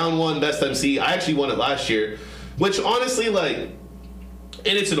 so Brown won Best MC. I actually won it last year, which honestly, like, and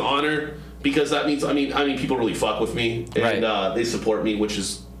it's an honor because that means I mean people really fuck with me and they support me, which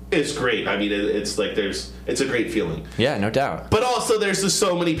is great. I mean, it's like it's a great feeling. Yeah, no doubt. But also, there's just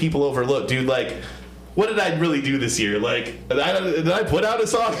so many people overlooked, dude. Like, what did I really do this year? Like, did I put out a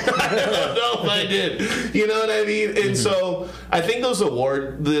song? I don't know if I did. You know what I mean? And so I think those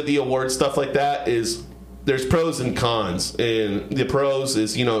the award stuff like that is, there's pros and cons. And the pros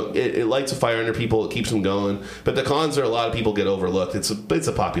is, you know, it lights a fire under people. It keeps them going. But the cons are a lot of people get overlooked. It's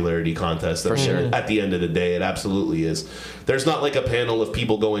a popularity contest. For sure. At the end of the day, it absolutely is. There's not like a panel of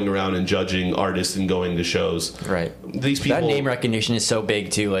people going around and judging artists and going to shows. Right. These people. That name recognition is so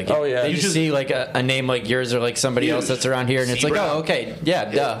big too. Like, you just see like a name like yours or like somebody else that's around here, and it's like, oh, okay,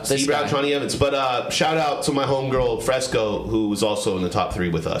 duh. C Brown, Jonny Evans. But shout out to my homegirl Fresco, who was also in the top 3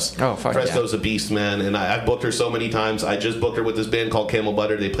 with us. Oh, fuck Fresco's a beast, man, and I've booked her so many times. I just booked her with this band called Camel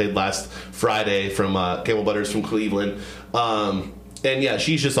Butter. They played last Friday from Camel Butter's from Cleveland. And yeah,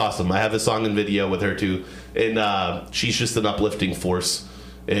 she's just awesome. I have a song and video with her too, and she's just an uplifting force.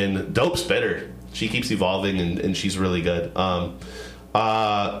 And dope's better. She keeps evolving, and she's really good. The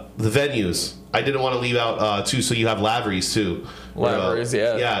venues, I didn't want to leave out too. So you have Lavery's too. Lavery's,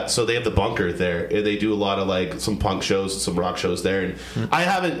 yeah. So they have the Bunker there. And they do a lot of like some punk shows, some rock shows there. And I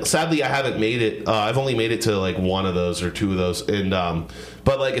haven't made it. I've only made it to like one of those or 2 of those. And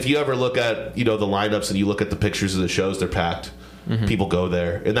but like if you ever look at, you know, the lineups and you look at the pictures of the shows, they're packed. People go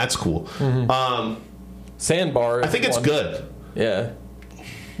there, and that's cool. Sandbar. I think it's good. Yeah.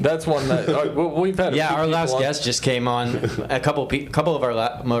 That's one that we've had. Our last guest just came on. A couple of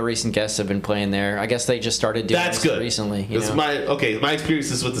our more recent guests have been playing there. I guess they just started doing That's this good. recently. My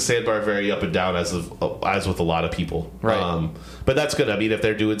experiences with the Sandbar are very up and down as with a lot of people. Right. But that's good. I mean, if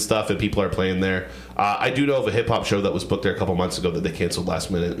they're doing stuff and people are playing there, I do know of a hip hop show that was booked there a couple months ago that they canceled last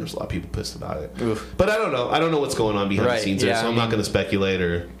minute. There's a lot of people pissed about it. Oof. But I don't know. I don't know what's going on behind the scenes there, so I'm not going to speculate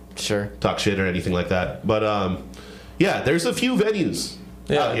or talk shit or anything like that. But there's a few venues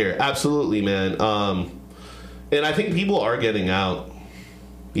out here, absolutely, man. And I think people are getting out,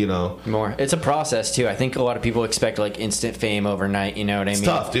 you know, more. It's a process too. I think a lot of people expect like instant fame overnight. You know what I mean? It's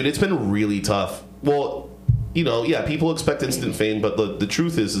tough, dude. It's been really tough. Well, you know, people expect instant fame, but the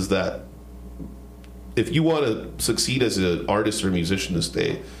truth is that if you want to succeed as an artist or musician this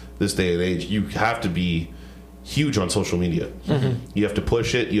day and age, you have to be huge on social media. You have to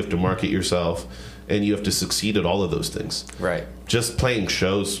push it. You have to market yourself. And you have to succeed at all of those things. Right. Just playing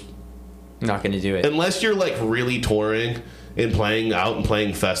shows, not going to do it. Unless you're like really touring and playing out and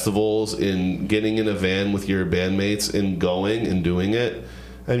playing festivals and getting in a van with your bandmates and going and doing it.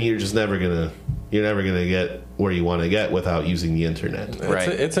 I mean, you're just never going to you're never going to get where you want to get without using the internet. Right.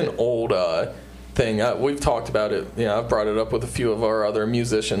 It's an old thing. We've talked about it. I've brought it up with a few of our other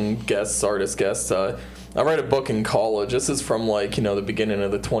musician guests, artist guests. I read a book in college. This is from the beginning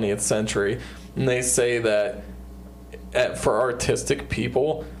of the 20th century, and they say that for artistic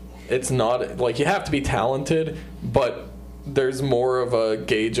people, it's not like you have to be talented, but there's more of a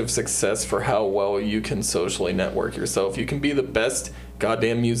gauge of success for how well you can socially network yourself. You can be the best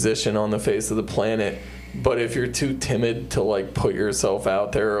goddamn musician on the face of the planet, but if you're too timid to put yourself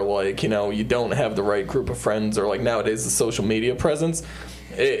out there, or you don't have the right group of friends, or nowadays the social media presence,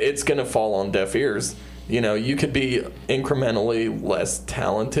 it's gonna fall on deaf ears. You could be incrementally less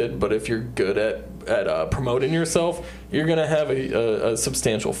talented, but if you're good at promoting yourself, you're gonna have a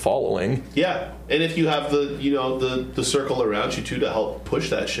substantial following. Yeah, and if you have the circle around you too to help push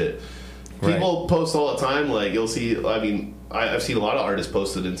that shit. People post all the time. You'll see. I mean, I've seen a lot of artists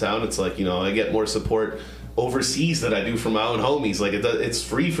posted in town. It's I get more support overseas than I do from my own homies. It's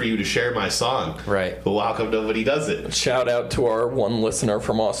free for you to share my song. Right. But how come nobody does it? Shout out to our one listener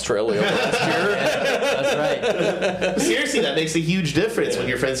from Australia last year. That's right. Seriously, that makes a huge difference when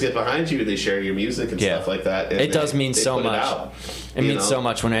your friends get behind you and they share your music and stuff like that. It does mean so much. It means so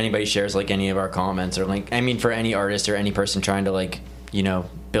much when anybody shares any of our comments, or for any artist or any person trying to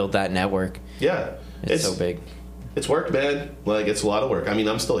build that network. Yeah. It's so big. It's work, man. It's a lot of work. I mean,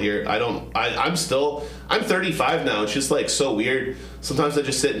 I'm still here. I'm 35 now. It's just so weird. Sometimes I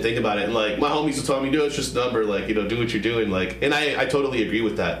just sit and think about it, and my homies will tell me, no, it's just a number. Do what you're doing. And I totally agree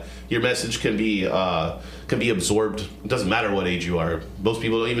with that. Your message can be absorbed. It doesn't matter what age you are. Most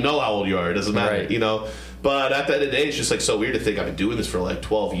people don't even know how old you are. It doesn't matter, Right. But at the end of the day, it's just so weird to think I've been doing this for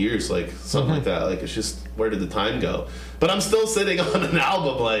 12 years, something like that. It's just, where did the time go? But I'm still sitting on an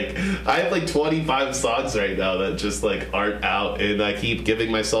album. I have 25 songs right now that just aren't out, and I keep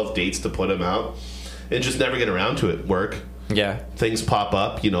giving myself dates to put them out, and just never get around to it. Work. Yeah. Things pop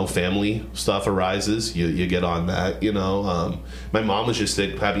up, family stuff arises. You get on that, My mom was just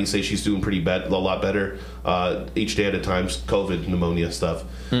sick. Happy to say she's doing a lot better each day at a time. COVID, pneumonia stuff.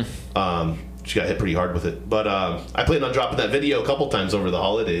 She got hit pretty hard with it. But I planned on dropping that video a couple times over the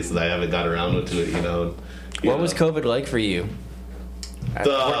holidays that I haven't got around to it, What was COVID like for you?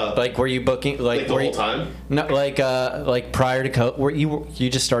 Were you booking the whole time? No, prior to COVID, you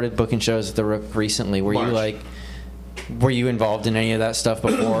just started booking shows at the Rook recently. Were March. Were you involved in any of that stuff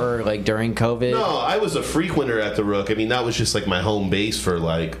before, or during COVID? No, I was a frequenter at the Rook. I mean, that was just my home base for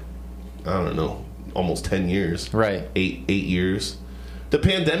I don't know, almost 10 years. Right. 8 years. The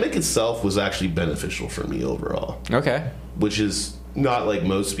pandemic itself was actually beneficial for me overall. Okay. Which is not like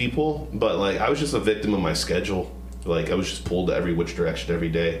most people, but I was just a victim of my schedule. I was just pulled every which direction every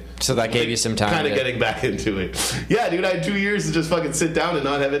day. So that gave you some time. Kind of getting back into it. Yeah, dude, I had 2 years to just fucking sit down and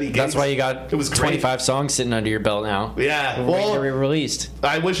not have any gigs. That's why you got it was 25 songs sitting under your belt now. Yeah. Well, released.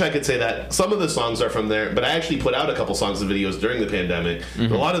 I wish I could say that. Some of the songs are from there, but I actually put out a couple songs and videos during the pandemic.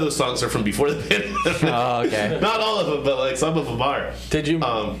 Mm-hmm. A lot of those songs are from before the pandemic. Oh, okay. Not all of them, but some of them are. Did you?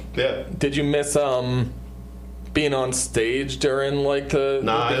 Yeah. Did you miss being on stage during the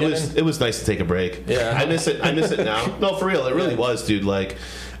Nah, it was nice to take a break. Yeah. I miss it now. No, for real, it really was, dude.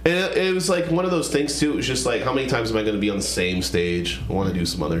 It was one of those things too. It was just how many times am I going to be on the same stage? I want to do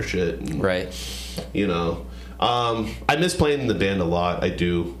some other shit. And, right. I miss playing in the band a lot. I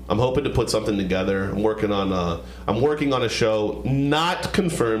do. I'm hoping to put something together. I'm working on a show, not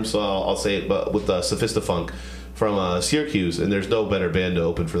confirmed, so I'll say it, but with Sophistafunk from Syracuse, and there's no better band to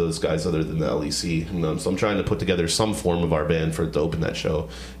open for those guys other than the LEC. So I'm trying to put together some form of our band to open that show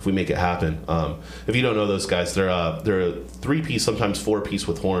if we make it happen. If you don't know those guys, they're a 3-piece, sometimes 4-piece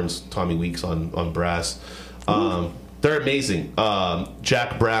with horns. Tommy Weeks on brass. They're amazing.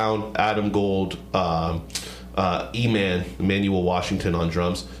 Jack Brown, Adam Gold, E-Man, Emmanuel Washington on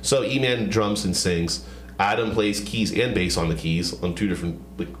drums. So E-Man drums and sings. Adam plays keys and bass on the keys, on 2 different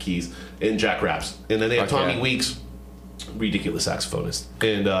keys, and Jack raps. And then they have Tommy Weeks, ridiculous saxophonist,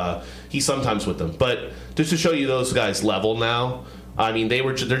 and he's sometimes with them. But just to show you those guys' level now, I mean,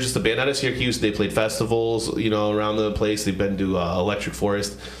 they're just a band out of Syracuse. They played festivals, around the place. They've been to Electric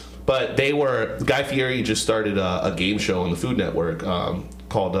Forest. But Guy Fieri just started a game show on the Food Network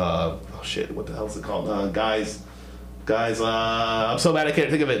called, what the hell is it called? Guys, I'm so mad I can't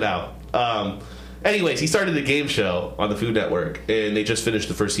think of it now. Anyways, he started a game show on the Food Network, and they just finished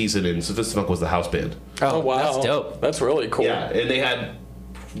the first season, and Sophistafunk was the house band. Oh, wow. That's dope. That's really cool. Yeah, and they had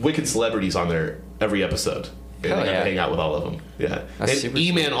wicked celebrities on there every episode. And I got to hang out with all of them. Yeah. That's and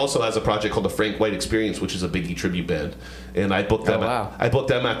E-Man also has a project called the Frank White Experience, which is a Biggie tribute band. And I booked them. Oh, wow. I booked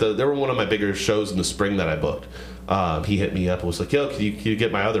them they were one of my bigger shows in the spring that I booked. he hit me up and was like, "Yo, can you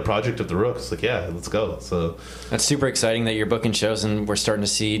get my other project at the Rook?" It's like, "Yeah, let's go." So That's super exciting that you're booking shows and we're starting to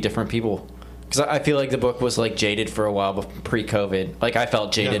see different people. Because I feel like the book was like jaded for a while pre-COVID. Like I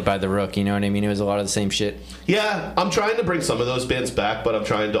felt jaded by the Rook. You know what I mean? It was a lot of the same shit. yeah, I'm trying to bring some of those bands back, but I'm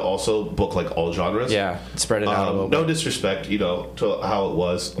trying to also book like all genres. Yeah, spread it out a little bit. No disrespect, to how it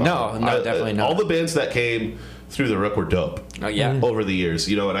was. No, definitely not. All the bands that came through the Rook were dope. Oh yeah. Over the years,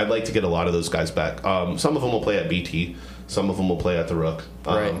 and I'd like to get a lot of those guys back. Some of them will play at BT, some of them will play at the Rook.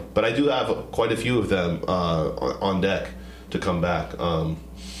 Right. But I do have quite a few of them on deck to come back.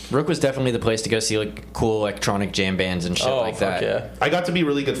 Rook was definitely the place to go see like cool electronic jam bands and shit like that. Yeah. I got to be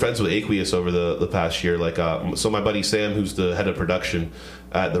really good friends with Aqueous over the past year. Like, so my buddy Sam, who's the head of production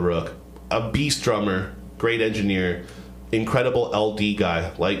at the Rook, a beast drummer, great engineer, incredible LD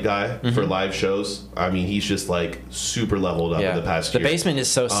guy, light guy for live shows. I mean, he's just like super leveled up in the past year. The basement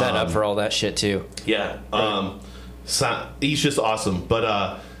is so set up for all that shit too. Yeah. He's just awesome.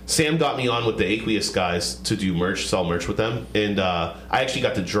 But Sam got me on with the Aqueous guys to do sell merch with them. And I actually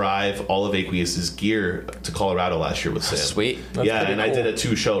got to drive all of Aqueous's gear to Colorado last year with Sam. Sweet. That's pretty I cool. did a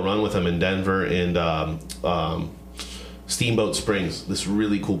 2-show run with him in Denver and Steamboat Springs, this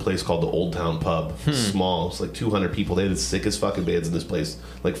really cool place called the Old Town Pub. Small. It's like 200 people. They had the sickest fucking bands in this place,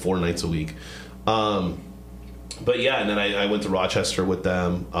 like 4 nights a week. But yeah, and then I went to Rochester with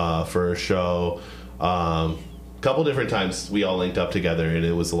them for a show. Couple different times we all linked up together, and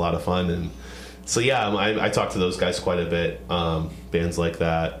it was a lot of fun. And so yeah, I talked to those guys quite a bit, bands like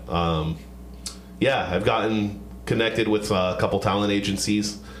that. I've gotten connected with a couple talent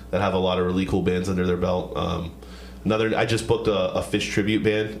agencies that have a lot of really cool bands under their belt. I just booked a Fish tribute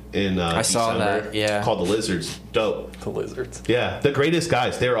band in I saw December, that, yeah. called the Lizards. Dope. The Lizards. Yeah, the greatest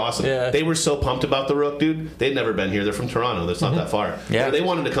guys. They were awesome. Yeah. They were so pumped about the Rook, dude. They'd never been here. They're from Toronto. That's not that far. Yeah. They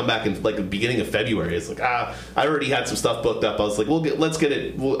wanted to come back in like the beginning of February. It's like, I already had some stuff booked up. I was like, let's get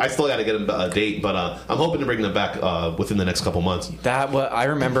it. I still got to get a date, but I'm hoping to bring them back within the next couple months. I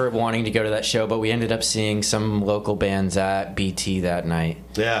remember wanting to go to that show, but we ended up seeing some local bands at BT that night.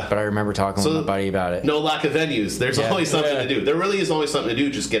 Yeah. But I remember talking with my buddy about it. No lack of venues. There's always something to do. There really is always something to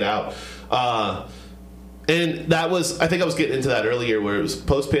do. Just get out. And that was, I think I was getting into that earlier, where it was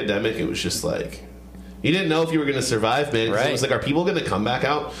post-pandemic. It was just like, you didn't know if you were going to survive, man. 'Cause Right. It was like, are people going to come back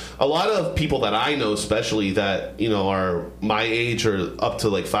out? A lot of people that I know, especially that, are my age or up to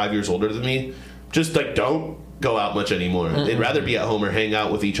like 5 years older than me, just like don't go out much anymore. Mm-hmm. They'd rather be at home or hang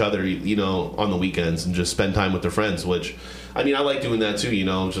out with each other, on the weekends and just spend time with their friends, which, I mean, I like doing that too,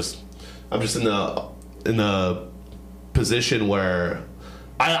 I'm just in the position where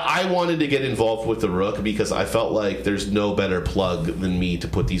I wanted to get involved with the Rook because I felt like there's no better plug than me to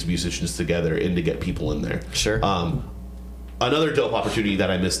put these musicians together and to get people in there. Sure. Another dope opportunity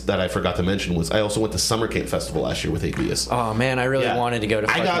that I missed that I forgot to mention was I also went to Summer Camp Festival last year with Aqueous. Oh man, I really wanted to go to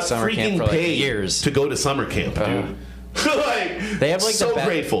I got summer camp for like paid years. to go to summer camp, dude. Like, They have like so the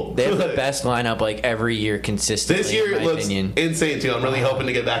grateful. They have the best lineup like every year consistently. This year in my looks opinion. insane too. I'm really hoping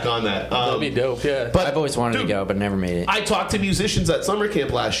to get back on that. That'd be dope, yeah. But I've always wanted dude, to go, but never made it. I talked to musicians at summer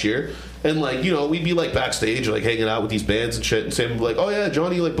camp last year, and like we'd be like backstage, like hanging out with these bands and shit. And Sam would be like, "Oh yeah,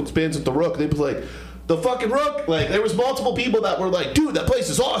 Johnny like books bands at the Rook." They'd be like, "The fucking Rook!" Like there was multiple people that were like, "Dude, that place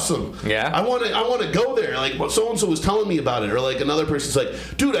is awesome. Yeah. I want to go there." Like so and so was telling me about it, or like another person's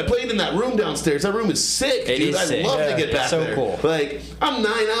like, "Dude, I played in that room downstairs. That room is sick, It dude. is I'd sick. love to Yeah, get back it's so there." cool. Like I'm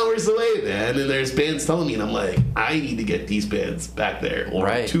 9 hours away, man, and there's bands telling me, and I'm like, I need to get these bands back there or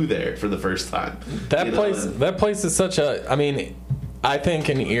Right. to there for the first time. That place is such a. I mean, I think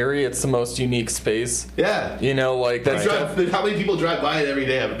in Erie it's the most unique space. Yeah. Like that's How many people drive by it every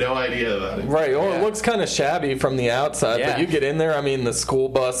day? I have no idea about it. right. Or Yeah. it looks kind of shabby from the outside, Yeah. but you get in there. I mean, the school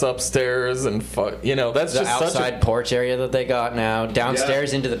bus upstairs and that's The just such outside a. porch area that they got now,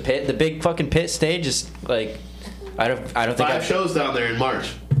 downstairs into the pit, the big fucking pit stage is like, I don't think 5 shows down there in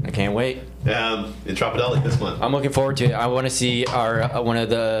March. I can't wait. In Tropidelic this month. I'm looking forward to it. I want to see our one of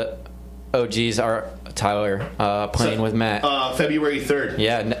the OGs, our Tyler, playing with Matt. February 3rd.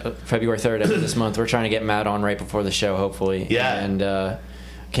 Yeah, February 3rd of this month. We're trying to get Matt on right before the show, hopefully. Yeah. And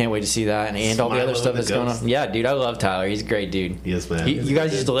can't wait to see that and all the other Smile stuff of the that's going ghost. on. Yeah, dude, I love Tyler. He's a great dude. Yes, man. You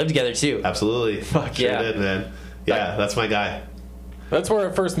guys used to live together, too. Absolutely. Fuck Sure yeah. did, man. Yeah, that's my guy. That's where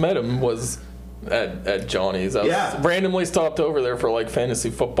I first met him was at Johnny's. I was randomly stopped over there for like fantasy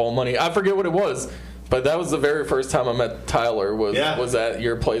football money. I forget what it was, but that was the very first time I met Tyler. Was at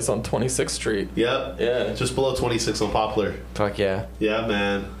your place on 26th Street. Yep. Yeah. Just below 26 on Poplar. Fuck yeah. Yeah,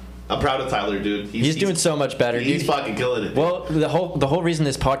 man. I'm proud of Tyler, dude. He's doing so much better, dude. He's fucking killing it. Well, the whole reason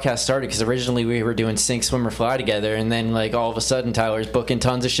this podcast started, because originally we were doing Sink, Swim, or Fly together, and then like all of a sudden Tyler's booking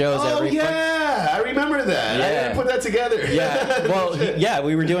tons of shows every yeah, I remember that. Yeah. I didn't put that together. Yeah, well,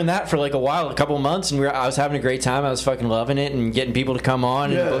 we were doing that for like a while, a couple months, and I was having a great time. I was fucking loving it and getting people to come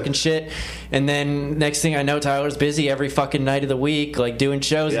on and booking shit. And then next thing I know, Tyler's busy every fucking night of the week, like doing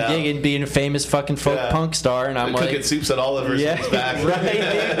shows and gigging, being a famous fucking folk punk star. And I'm like, cooking soups at Oliver's back. Right.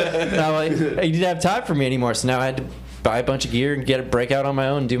 And I'm like, he didn't have time for me anymore, so now I had to buy a bunch of gear and get a breakout on my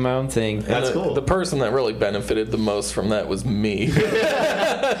own and do my own thing. That's cool. The person that really benefited the most from that was me.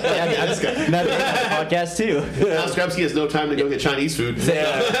 That's podcast too. Now Scrubsky has no time to go get Chinese food.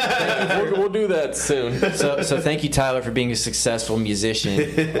 We'll do that soon. So thank you, Tyler, for being a successful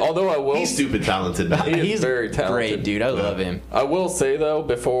musician. Although I will, He's stupid talented. he's very talented. Great, dude. I love him. I will say though,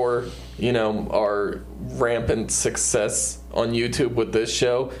 before our rampant success on YouTube with this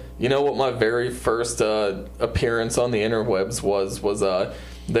show, you know what my very first appearance on the interwebs was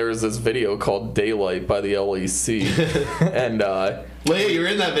there was this video called Daylight by the LEC, and Wait, you're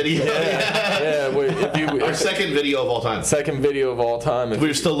in that video. Our second video of all time. Second video of all time. We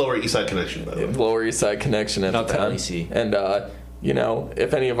were still Lower East Side Connection, by the way. Lower East Side Connection at Not the the time. LEC. And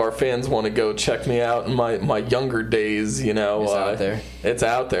if any of our fans want to go check me out in my younger days, It's out there. It's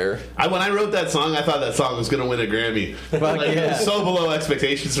out there. When I wrote that song, I thought that song was going to win a Grammy. It was so below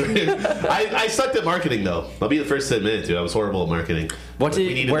expectations for him. I sucked at marketing, though. I'll be the first to admit it, dude. I was horrible at marketing. We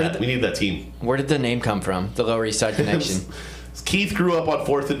needed that team. Where did the name come from? The Lower East Side Connection. Keith grew up on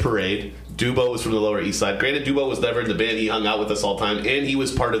 4th and Parade. Dubo was from the Lower East Side. Granted, Dubo was never in the band. He hung out with us all the time, and he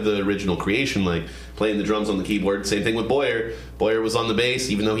was part of the original creation, like playing the drums on the keyboard. Same thing with Boyer. Boyer was on the bass,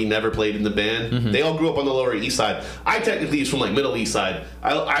 even though he never played in the band. Mm-hmm. They all grew up on the Lower East Side. I technically was from like Middle East Side.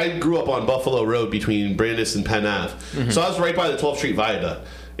 I grew up on Buffalo Road between Brandis and Penn Ave. Mm-hmm. So I was right by the 12th Street Viaduct.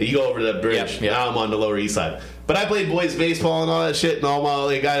 You go over that bridge. Yep. Now I'm on the Lower East Side. But I played boys baseball and all that shit, and all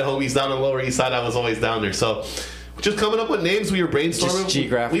my guy homies down on the Lower East Side, I was always down there. So just coming up with names, we were brainstorming. Just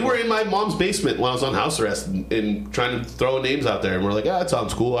geographical. We were in my mom's basement when I was on house arrest and trying to throw names out there, and we're like, that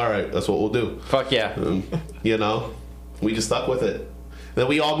sounds cool. All right, that's what we'll do. Fuck yeah. We just stuck with it. Then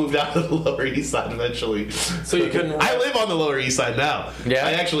we all moved out to the Lower East Side eventually. So you couldn't. I live on the Lower East Side now. Yeah,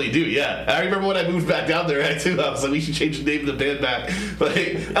 I actually do. Yeah, I remember when I moved back down there. I was like, we should change the name of the band back. But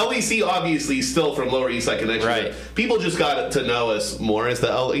LEC obviously is still from Lower East Side Connection. Right. People just got to know us more as the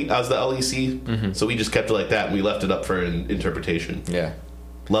LEC. Mm-hmm. So we just kept it like that, and we left it up for an interpretation. Yeah.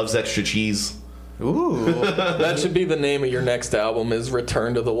 Loves extra cheese. Ooh. That should be the name of your next album, is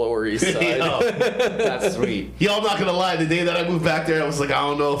Return to the Lower East Side. That's sweet. Yo, I'm not gonna lie. The day that I moved back there, I was like, I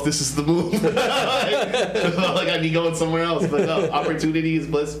don't know if this is the move. I felt like I'd be going somewhere else. But no, opportunity is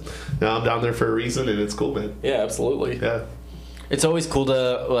bliss. Now I'm down there for a reason, and it's cool, man. Yeah, absolutely. Yeah. It's always cool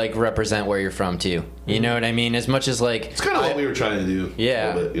to like represent where you're from too. You know what I mean? As much as like It's kind of what we were trying to do.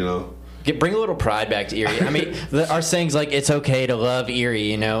 Yeah. A little bit, bring a little pride back to Erie. I mean, our saying's like it's okay to love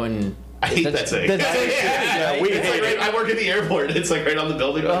Erie, and I hate that saying. That's I work at the airport. It's like right on the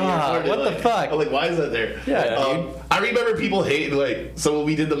building. On the airport. What the fuck? I'm like, why is that there? Yeah, dude. I remember people hating, so when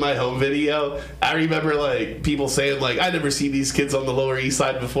we did the My Home video, I remember, people saying, I never seen these kids on the Lower East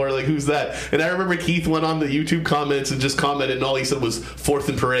Side before. Who's that? And I remember Keith went on the YouTube comments and just commented, and all he said was 4th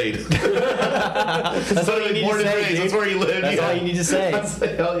and Parade. That's all you need to say, dude. That's where he lived. That's all you need to say. I was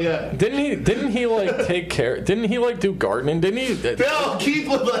like, hell yeah. Didn't he take care? Didn't he do gardening? Didn't he? No, Keith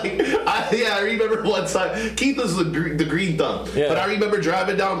was I remember one time. Keith was the green thumb. Yeah. But I remember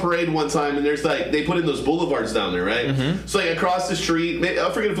driving down Parade one time, and there's they put in those boulevards down there, right? Mm-hmm. So across the street,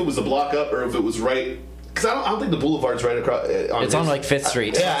 I forget if it was a block up or if it was right. Because I don't think the boulevard's right across. It's on 5th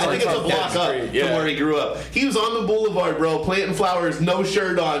Street. Yeah, I think it's a block up from where he grew up. He was on the boulevard, bro, planting flowers, no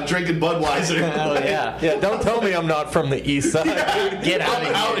shirt on, drinking Budweiser. Hell yeah. Yeah, don't tell me I'm not from the East Side. Yeah, get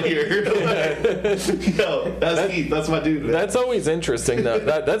out of here. Yo, that's Keith. That's my dude, man. That's always interesting, though.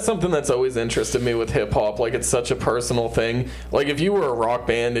 That's something that's always interested me with hip hop. It's such a personal thing. If you were a rock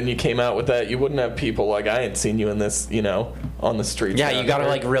band and you came out with that, you wouldn't have people I ain't seen you in this, on the streets. Yeah, you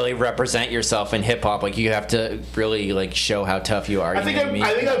gotta really represent yourself in hip hop. You have to really show how tough you are. I think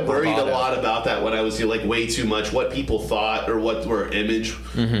I worried a lot about that when I was way too much what people thought or what our image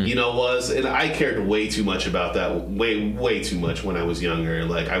was, and I cared way too much about that, way too much when I was younger.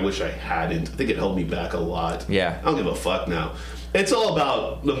 I wish I hadn't. I think it held me back a lot. Yeah, I don't give a fuck now. It's all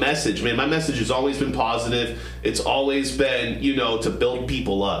about the message, man. My message has always been positive. It's always been to build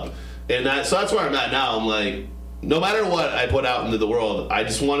people up, and so that's where I'm at now. I'm no matter what I put out into the world, I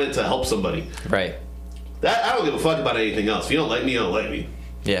just want it to help somebody. Right. I don't give a fuck about anything else. If you don't like me, you don't like me.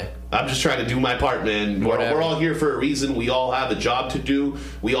 Yeah. I'm just trying to do my part, man. We're all here for a reason. We all have a job to do.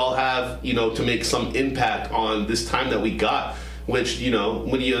 We all have, to make some impact on this time that we got. Which,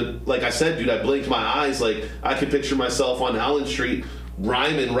 when you, like I said, dude, I blinked my eyes. I could picture myself on Allen Street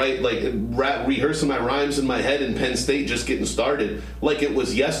rhyme and write, like, rehearsing my rhymes in my head in Penn State, just getting started, like it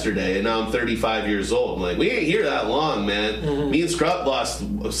was yesterday, and now I'm 35 years old. I'm like, we ain't here that long, man. Me and Scrub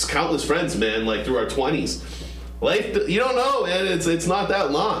lost countless friends, man, like, through our 20s. Life, you don't know, man. It's not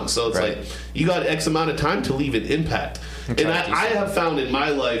that long. So it's like, you got X amount of time to leave an impact. And I have found in my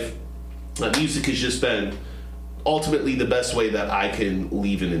life that music has just been ultimately the best way that I can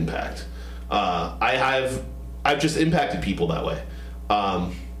leave an impact. I've just impacted people that way.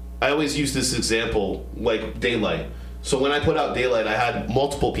 I always use this example, like Daylight. So when I put out Daylight, I had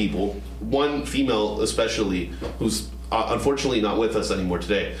multiple people, one female especially, who's unfortunately not with us anymore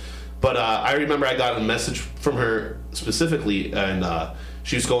today. But I remember I got a message from her specifically, and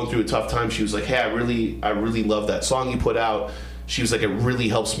she was going through a tough time. She was like, hey, I really love that song you put out. She was like, it really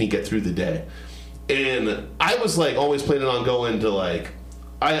helps me get through the day. And I was like always planning on going to, like,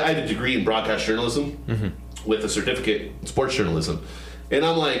 I had a degree in broadcast journalism with a certificate in sports journalism. And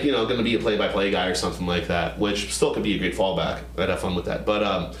I'm like, you know, going to be a play-by-play guy or something like that, which still could be a great fallback. I'd have fun with that.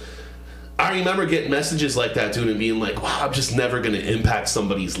 But I remember getting messages like that, dude, and being like, wow, I'm just never going to impact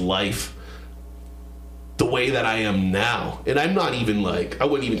somebody's life the way that I am now. And I'm not even like, I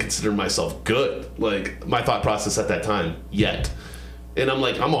wouldn't even consider myself good, like, my thought process at that time, yet. And I'm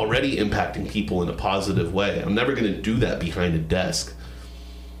like, I'm already impacting people in a positive way. I'm never going to do that behind a desk.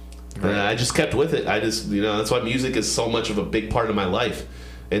 Right. And I just kept with it. I just, you know, that's why music is so much of a big part of my life.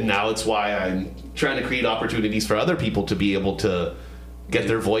 And now it's why I'm trying to create opportunities for other people to be able to get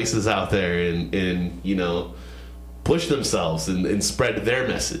their voices out there and you know, push themselves and spread their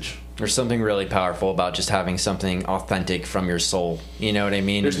message. There's something really powerful about just having something authentic from your soul. You know what I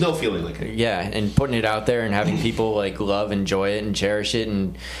mean? There's no feeling like it. Yeah, and putting it out there and having people like love, enjoy it, and cherish it,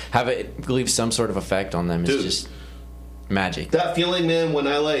 and have it leave some sort of effect on them is just magic. That feeling, man, when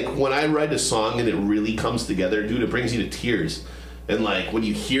I write a song and it really comes together, dude, it brings you to tears. And like when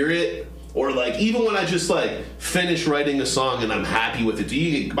you hear it, or like even when I just like finish writing a song and I'm happy with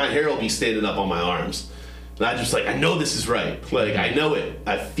it, my hair will be standing up on my arms. And I just like, I know this is right. Like, I know it.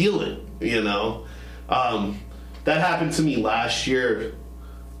 I feel it, you know? That happened to me last year.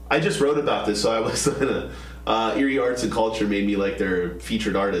 I just wrote about this. So I was in Erie Arts and Culture made me like their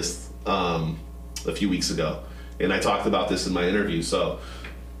featured artist a few weeks ago. And I talked about this in my interview. So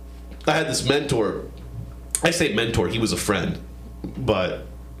I had this mentor. I say mentor. He was a friend. But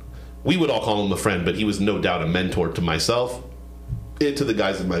we would all call him a friend. But he was no doubt a mentor to myself and to the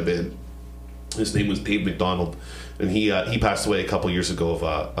guys in my band. His name was Dave McDonald, and he passed away a couple years ago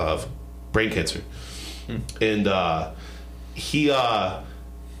of brain cancer. And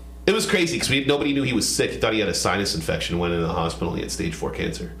it was crazy because nobody knew he was sick. He thought he had a sinus infection. Went into the hospital. He had stage 4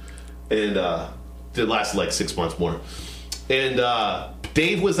 cancer, and it lasted like 6 months more. And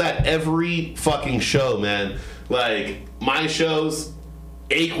Dave was at every fucking show, man. Like my shows,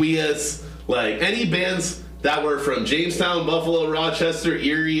 Aqueous, like any bands that were from Jamestown, Buffalo, Rochester,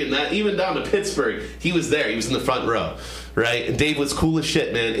 Erie, and that even down to Pittsburgh. He was there. He was in the front row, right? And Dave was cool as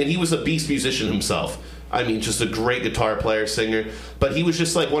shit, man. And he was a beast musician himself. I mean, just a great guitar player, singer. But he was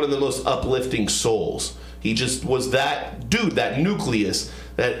just like one of the most uplifting souls. He just was that dude, that nucleus,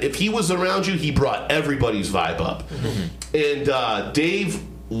 that if he was around you, he brought everybody's vibe up. And Dave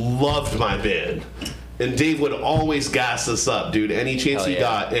loved my band. And Dave would always gas us up, dude, any chance he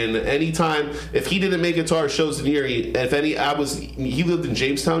got. And anytime, if he didn't make it to our shows in Erie, he lived in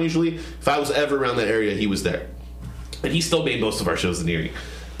Jamestown usually. If I was ever around that area, he was there. And he still made most of our shows in Erie.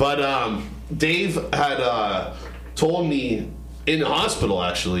 But Dave had told me in the hospital,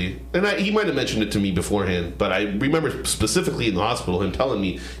 actually, and he might have mentioned it to me beforehand, but I remember specifically in the hospital him telling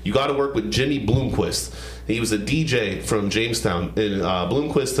me, you got to work with Jimmy Bloomquist. He was a DJ from Jamestown, and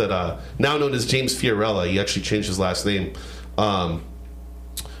Bloomquist, now known as James Fiorella, he actually changed his last name, or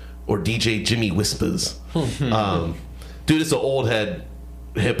DJ Jimmy Whispers. Dude, it's an old head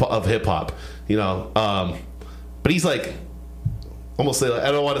of hip hop, you know. But he's like, almost say,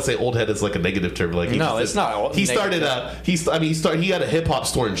 I don't want to say old head is like a negative term. Like it's not. He started he had a hip hop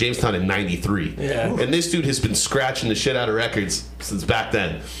store in Jamestown in '93. Yeah. And this dude has been scratching the shit out of records since back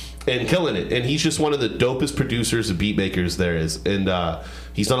then. And killing it. And he's just one of the dopest producers and beat makers there is. And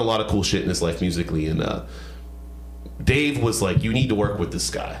he's done a lot of cool shit in his life musically. And Dave was like, you need to work with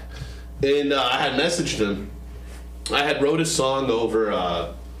this guy. And I had messaged him. I had wrote a song over...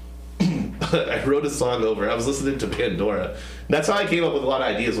 I was listening to Pandora. And that's how I came up with a lot of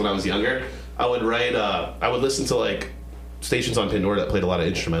ideas when I was younger. I would write... I would listen to like stations on Pandora that played a lot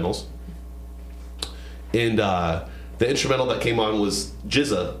of instrumentals. And the instrumental that came on was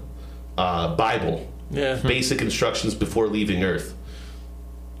Jizza. Bible. Basic instructions before leaving Earth.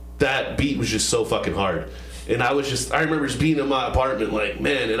 That beat was just so fucking hard. And I remember just being in my apartment, like,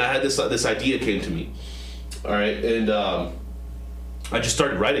 man, and I had this idea came to me. All right, and I just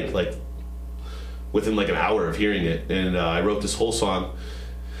started writing, like, within like an hour of hearing it, and I wrote this whole song.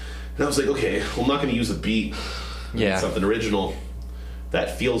 And I was like, okay, well, I'm not going to use a beat, something original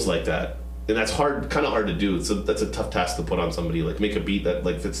that feels like that, and that's kind of hard to do. That's a tough task to put on somebody, like make a beat that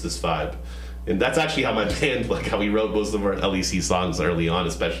like fits this vibe. And that's actually how my band, like how we wrote most of our LEC songs early on,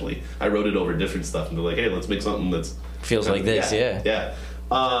 especially. I wrote it over different stuff, and they're like, hey, let's make something that's feels like this, yeah.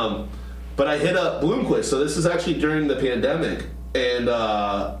 But I hit up Bloomquist, so this is actually during the pandemic, and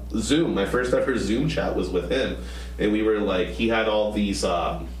Zoom. My first ever Zoom chat was with him, and we were like, he had all these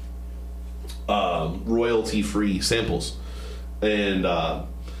royalty-free samples, and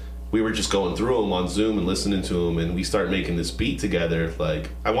we were just going through them on Zoom and listening to them, and we started making this beat together. Like,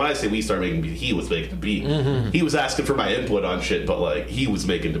 when I say we started making beat, he was making the beat. Mm-hmm. He was asking for my input on shit, but like he was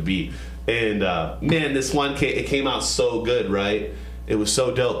making the beat. And man, this one it came out so good, right? It was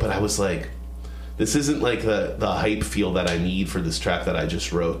so dope. But I was like, this isn't like the hype feel that I need for this track that I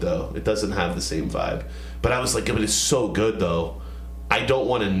just wrote, though. It doesn't have the same vibe. But I was like, but it's so good, though. I don't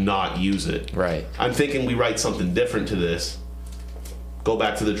want to not use it. Right. I'm thinking we write something different to this. Go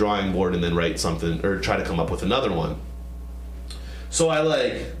back to the drawing board and then write something, or try to come up with another one. So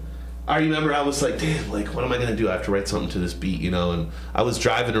I remember I was like, damn, like, what am I gonna do? I have to write something to this beat, you know? And I was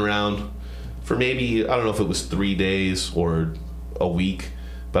driving around for maybe, I don't know if it was 3 days or a week,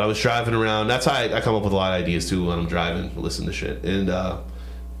 but I was driving around. That's how I come up with a lot of ideas too when I'm driving, listen to shit. And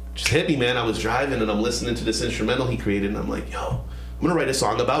just hit me, man. I was driving and I'm listening to this instrumental he created, and I'm like, yo, I'm gonna write a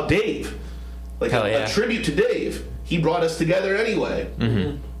song about Dave. Like a tribute to Dave. He brought us together anyway.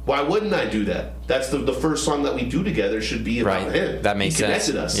 Mm-hmm. Why wouldn't I do that? That's the first song that we do together should be about him. That makes sense.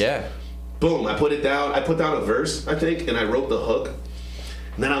 He connected us. Yeah. Boom, I put it down. I put down a verse, I think, and I wrote the hook.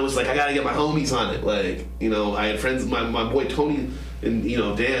 And then I was like, I gotta get my homies on it. Like, you know, I had friends, my boy Tony and, you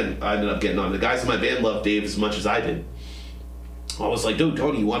know, Dan, I ended up getting on. The guys in my band loved Dave as much as I did. I was like, dude,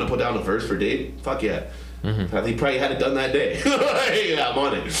 Tony, you want to put down a verse for Dave? Fuck yeah. Mm-hmm. I think probably had it done that day. Yeah, I'm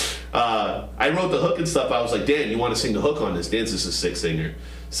on it. I wrote the hook and stuff. I was like, Dan, you want to sing the hook on this? Dan's just a sick singer,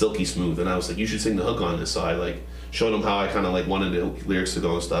 silky smooth. And I was like, you should sing the hook on this. So I like showed him how I kind of like wanted the lyrics to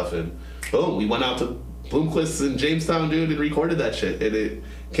go and stuff. And boom, we went out to Bloomquist in Jamestown, dude, and recorded that shit. And it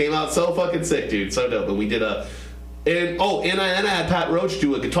came out so fucking sick, dude. So dope. And we did I had Pat Roach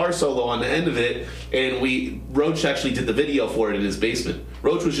do a guitar solo on the end of it. And Roach actually did the video for it in his basement.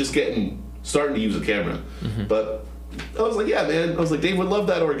 Roach was just starting to use a camera. Mm-hmm. But I was like, yeah, man. I was like, Dave would love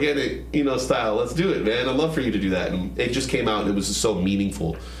that organic, you know, style. Let's do it, man. I'd love for you to do that. And it just came out, and it was just so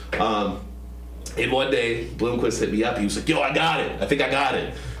meaningful. And one day, Bloomquist hit me up. He was like, yo, I got it. I think I got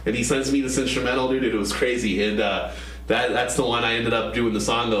it. And he sends me this instrumental, dude, and it was crazy. And that's the one I ended up doing the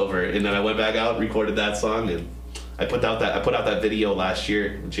song over. And then I went back out, recorded that song, and I put out that video last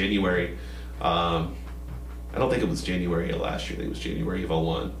year, in January. I don't think it was January of last year. I think it was January of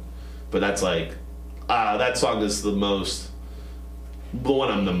 2001. But that's like, that song is the one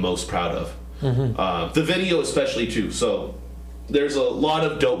I'm the most proud of. Mm-hmm. The video especially too. So there's a lot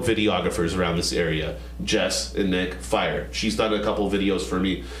of dope videographers around this area. Jess and Nick, fire. She's done a couple videos for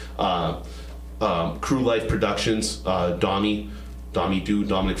me. Crew Life Productions, Dominic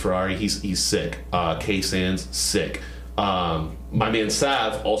Ferrari, he's sick. K Sands, sick. My man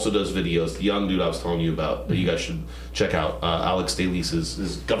Sav also does videos. The young dude I was telling you about that you guys should check out. Alex Daly's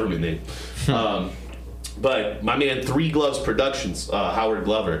his government name. But my man Three Gloves Productions, Howard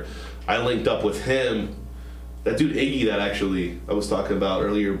Glover, I linked up with him. That dude Iggy that actually I was talking about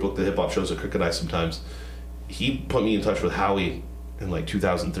earlier, booked the hip hop shows at Crooked Eye sometimes. He put me in touch with Howie in like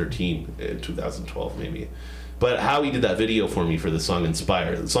 2013, 2012 maybe. But Howie did that video for me for the song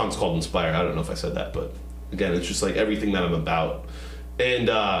Inspire. The song's called Inspire. I don't know if I said that, but again, it's just like everything that I'm about. And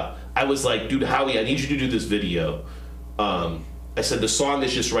I was like, dude, Howie, I need you to do this video. I said, the song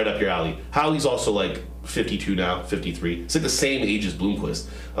is just right up your alley. Howie's also like 52 now, 53. It's like the same age as Bloomquist.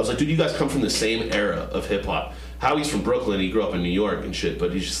 I was like, dude, you guys come from the same era of hip hop. Howie's from Brooklyn. He grew up in New York and shit,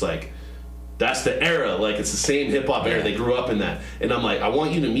 but he's just like, that's the era. Like, it's the same hip hop era. They grew up in that. And I'm like, I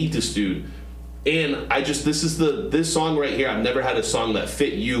want you to meet this dude. And this song right here, I've never had a song that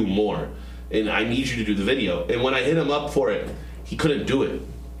fit you more. And I need you to do the video. And when I hit him up for it, he couldn't do it.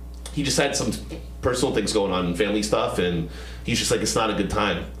 He just had some personal things going on, family stuff, and he's just like, it's not a good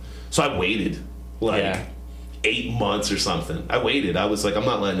time. So I waited 8 months or something. I waited. I was like, I'm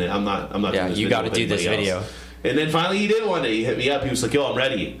not letting it. I'm not doing this video. You got to do this video. And then finally he did one day. He hit me up. He was like, yo, I'm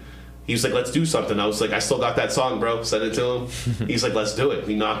ready. He was like, let's do something. I was like, I still got that song, bro. Send it to him. He's like, let's do it.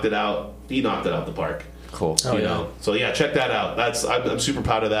 He knocked it out. He knocked it out the park. Cool. You know? So yeah, check that out. I'm super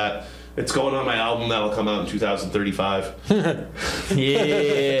proud of that. It's going on my album that'll come out in 2035. Yeah.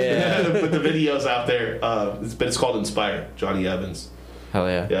 Put the videos out there. It's called Inspire, Jonny Evans. Hell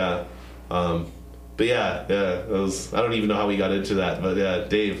yeah. Yeah. But yeah. It was, I don't even know how we got into that, but yeah,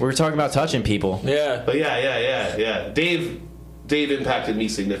 Dave. We were talking about touching people. Yeah. But yeah. Dave impacted me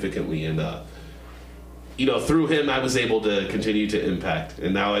significantly, and through him, I was able to continue to impact,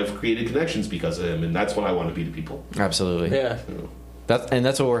 and now I've created connections because of him, and that's what I want to be to people. Absolutely. Yeah.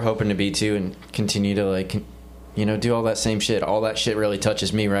 That's what we're hoping to be too, and continue to do all that same shit. All that shit really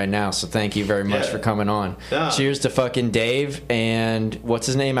touches me right now. So thank you very much for coming on. Yeah. Cheers to fucking Dave and what's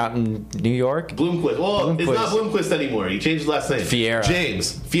his name out in New York? Bloomquist. Well, it's not Bloomquist anymore. He changed his last name.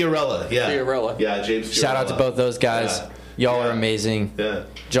 James Fiorella. Yeah. Yeah, James Fiorella. Shout out to both those guys. Yeah. Y'all are amazing. Yeah.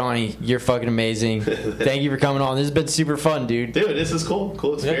 Johnny, you're fucking amazing. Thank you for coming on. This has been super fun, dude. Dude, this is cool.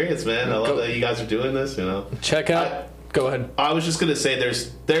 Cool experience, man. I love that you guys are doing this, Check out. Go ahead. I was just going to say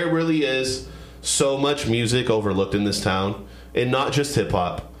there really is so much music overlooked in this town, and not just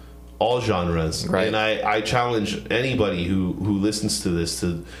hip-hop, all genres. Right. And I challenge anybody who listens to this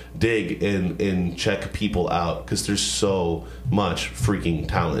to dig and check people out, because there's so much freaking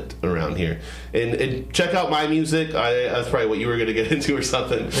talent around here. And check out my music. That's probably what you were going to get into or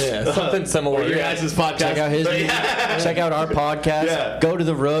something. Yeah, something similar. Or your guys' podcast. Check out his music. Check out our podcast. Yeah. Go to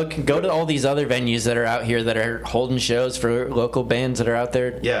the Rook. Go to all these other venues that are out here that are holding shows for local bands that are out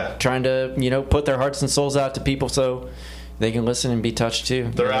there trying to, put their hearts and souls out to people so they can listen and be touched too.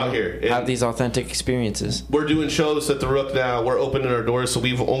 They're out here. Have these authentic experiences. We're doing shows at the Rook now. We're opening our doors, so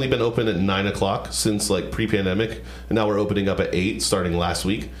we've only been open at 9 o'clock since pre-pandemic, and now we're opening up at 8 starting last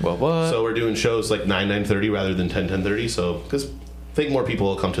week. What? So we're doing shows 9:30 rather than 10:30. So because I think more people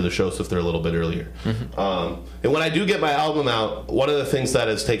will come to the shows if they're a little bit earlier. Mm-hmm. And when I do get my album out, one of the things that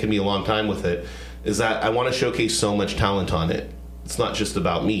has taken me a long time with it is that I want to showcase so much talent on it. It's not just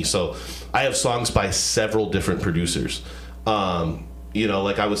about me. So I have songs by several different producers.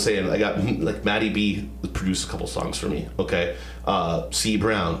 Like I was saying, I got Maddie B produced a couple songs for me. Okay, C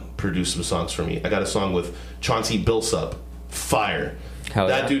Brown produced some songs for me. I got a song with Chauncey Bilsup, fire.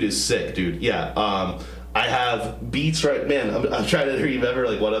 That dude is sick, dude. Yeah. I have beats right, man. I'm trying to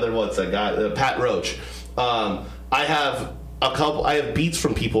remember what other ones I got. Pat Roach. I have a couple. I have beats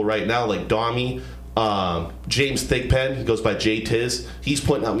from people right now like Dommy. James Thigpen, he goes by J Tiz. He's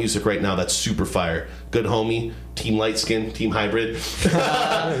putting out music right now that's super fire. Good homie, Team Lightskin, Team Hybrid.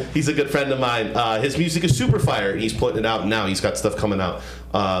 He's a good friend of mine. His music is super fire. He's putting it out now. He's got stuff coming out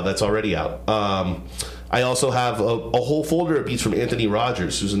that's already out. I also have a whole folder of beats from Anthony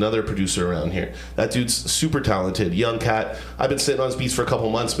Rogers, who's another producer around here. That dude's super talented, young cat. I've been sitting on his beats for a couple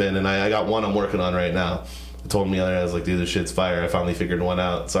months, man, and I got one I'm working on right now. I told him the other day, I was like, dude, this shit's fire. I finally figured one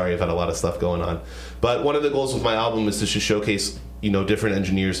out. Sorry, I've had a lot of stuff going on. But one of the goals with my album is to just showcase, different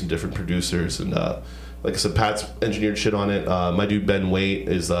engineers and different producers. And like I said, Pat's engineered shit on it. My dude Ben Waite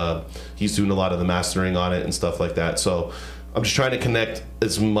he's doing a lot of the mastering on it and stuff like that. So I'm just trying to connect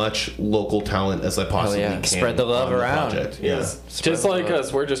as much local talent as I possibly can. Spread the love around. Yeah. Just like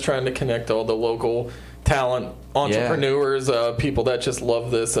us, we're just trying to connect all the local talent, entrepreneurs, people that just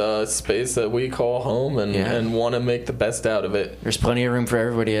love this space that we call home and want to make the best out of it. There's plenty of room for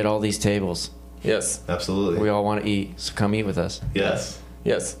everybody at all these tables. Yes. Absolutely. We all want to eat, so come eat with us. Yes.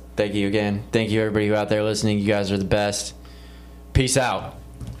 Yes. Thank you again. Thank you, everybody who out there listening. You guys are the best. Peace out.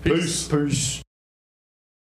 Peace.